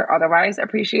 fans or otherwise,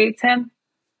 appreciates him.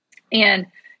 And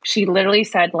she literally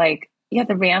said, like, yeah,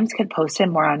 the Rams could post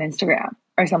him more on Instagram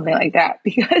or something like that,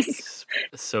 because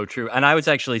so true. And I was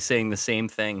actually saying the same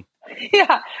thing.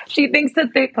 Yeah, she thinks that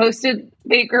they posted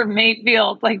Baker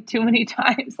Mayfield like too many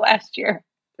times last year.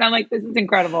 And I'm like, this is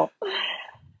incredible.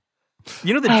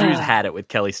 You know that Drew's had it with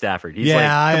Kelly Stafford. He's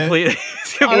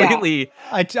completely.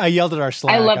 I yelled at our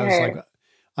Slack. I love her.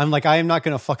 I am not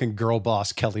going to fucking girl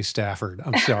boss Kelly Stafford.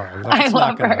 I'm sorry. I It's love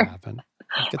not going her. to happen.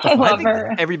 I love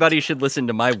her. Everybody should listen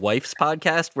to my wife's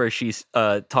podcast where she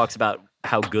talks about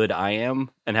how good I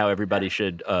am and how everybody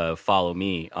should follow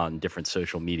me on different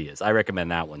social medias. I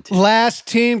recommend that one too. Last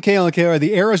team, Kalyn,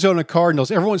 the Arizona Cardinals.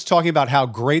 Everyone's talking about how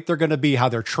great they're going to be, how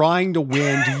they're trying to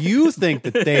win. Do you think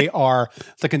that they are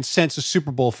the consensus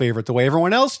Super Bowl favorite the way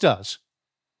everyone else does?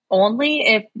 Only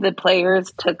if the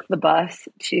players took the bus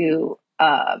to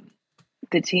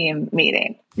the team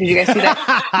meeting. Did you guys see that?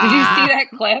 Did you see that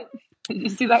clip? Did you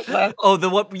see that clip? Oh, the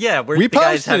what? Yeah, where we the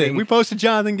guy's posted it. We posted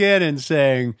Jonathan Gannon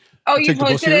saying, "Oh, you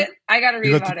posted it? I got to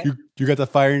read about it." You got the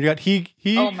fire and you got he.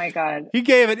 Oh my god! He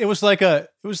gave it. It was like a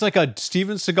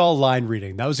Steven Seagal line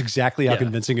reading. That was exactly how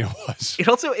convincing it was.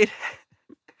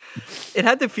 It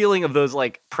had the feeling of those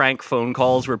like prank phone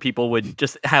calls where people would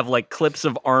just have like clips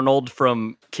of Arnold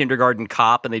from Kindergarten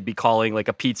Cop, and they'd be calling like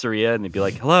a pizzeria, and they'd be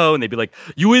like, "Hello," and they'd be like,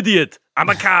 "You idiot! I'm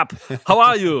a cop. How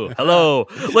are you? Hello."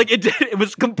 Like it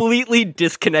was completely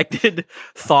disconnected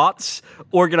thoughts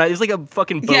organized. It's like a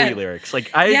fucking Bowie lyrics. Like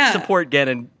I support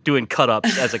Gannon doing cut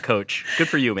ups as a coach. Good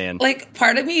for you, man. Like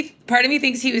part of me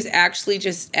thinks he was actually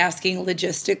just asking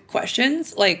logistic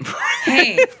questions. Like,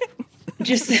 hey.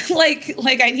 Just like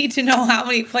I need to know how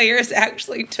many players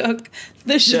actually took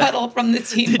the shuttle from the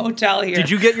team hotel here. Did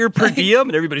you get your per diem?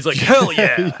 And everybody's like, hell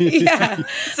yeah. Yeah.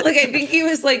 Like I think he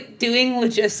was like doing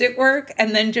logistic work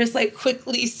and then just like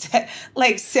quickly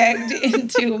segged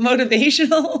into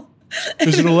motivational.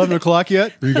 Is it 11 o'clock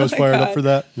yet? Are you guys fired up for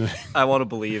that? I want to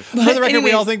believe. For the record,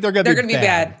 we all think they're going to be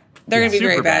bad. They're going to be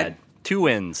very bad. 2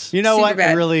 wins. You know Super what?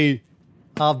 bad. Really,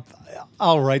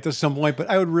 I'll write this at some point, but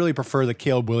I would really prefer that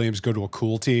Caleb Williams go to a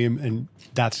cool team, and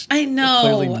that's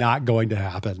clearly not going to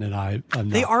happen. And I'm not.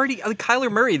 They already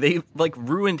Kyler Murray, they like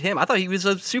ruined him. I thought he was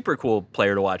a super cool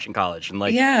player to watch in college, and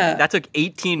that took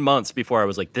 18 months before I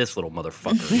was like, this little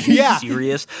motherfucker. Are you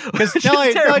serious? Because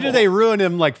not only did they ruin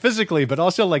him like physically, but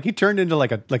also like he turned into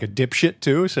like a dipshit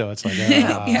too. So it's like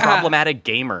problematic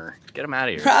gamer. Get him out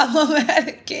of here.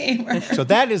 Problematic gamer. So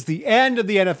that is the end of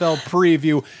the NFL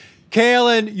preview.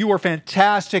 Kalyn, you were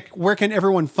fantastic. Where can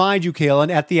everyone find you, Kalyn?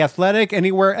 At The Athletic?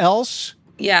 Anywhere else?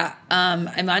 Yeah,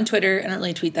 I'm on Twitter. I don't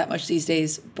really tweet that much these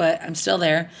days, but I'm still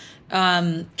there.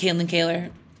 Kalyn Kahler.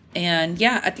 And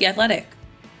at The Athletic.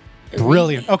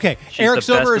 Brilliant. Okay, She's Eric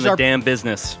Silver is our damn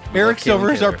business. Eric Silver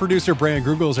is our producer. Brandon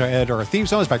Google is our editor. Our theme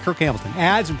song is by Kirk Hamilton.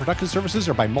 Ads and production services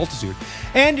are by Multitude.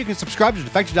 And you can subscribe to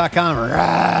Defected.com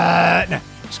right now.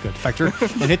 looks good.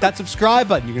 Defector. And hit that subscribe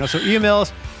button. You can also email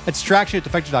us at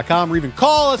distraction@defector.com or even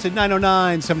call us at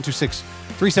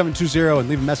 909-726-3720 and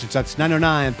leave a message. That's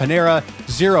 909 Panera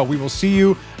 0. We will see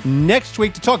you next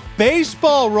week to talk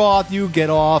baseball, Roth. You get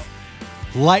off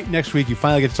light next week. You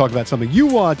finally get to talk about something you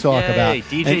want to talk about.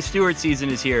 DJ Stewart season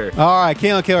is here. All right,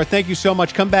 Kalyn Kahler, thank you so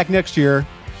much. Come back next year.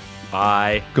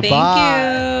 Bye. Goodbye.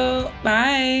 Thank you.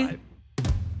 Bye. Bye.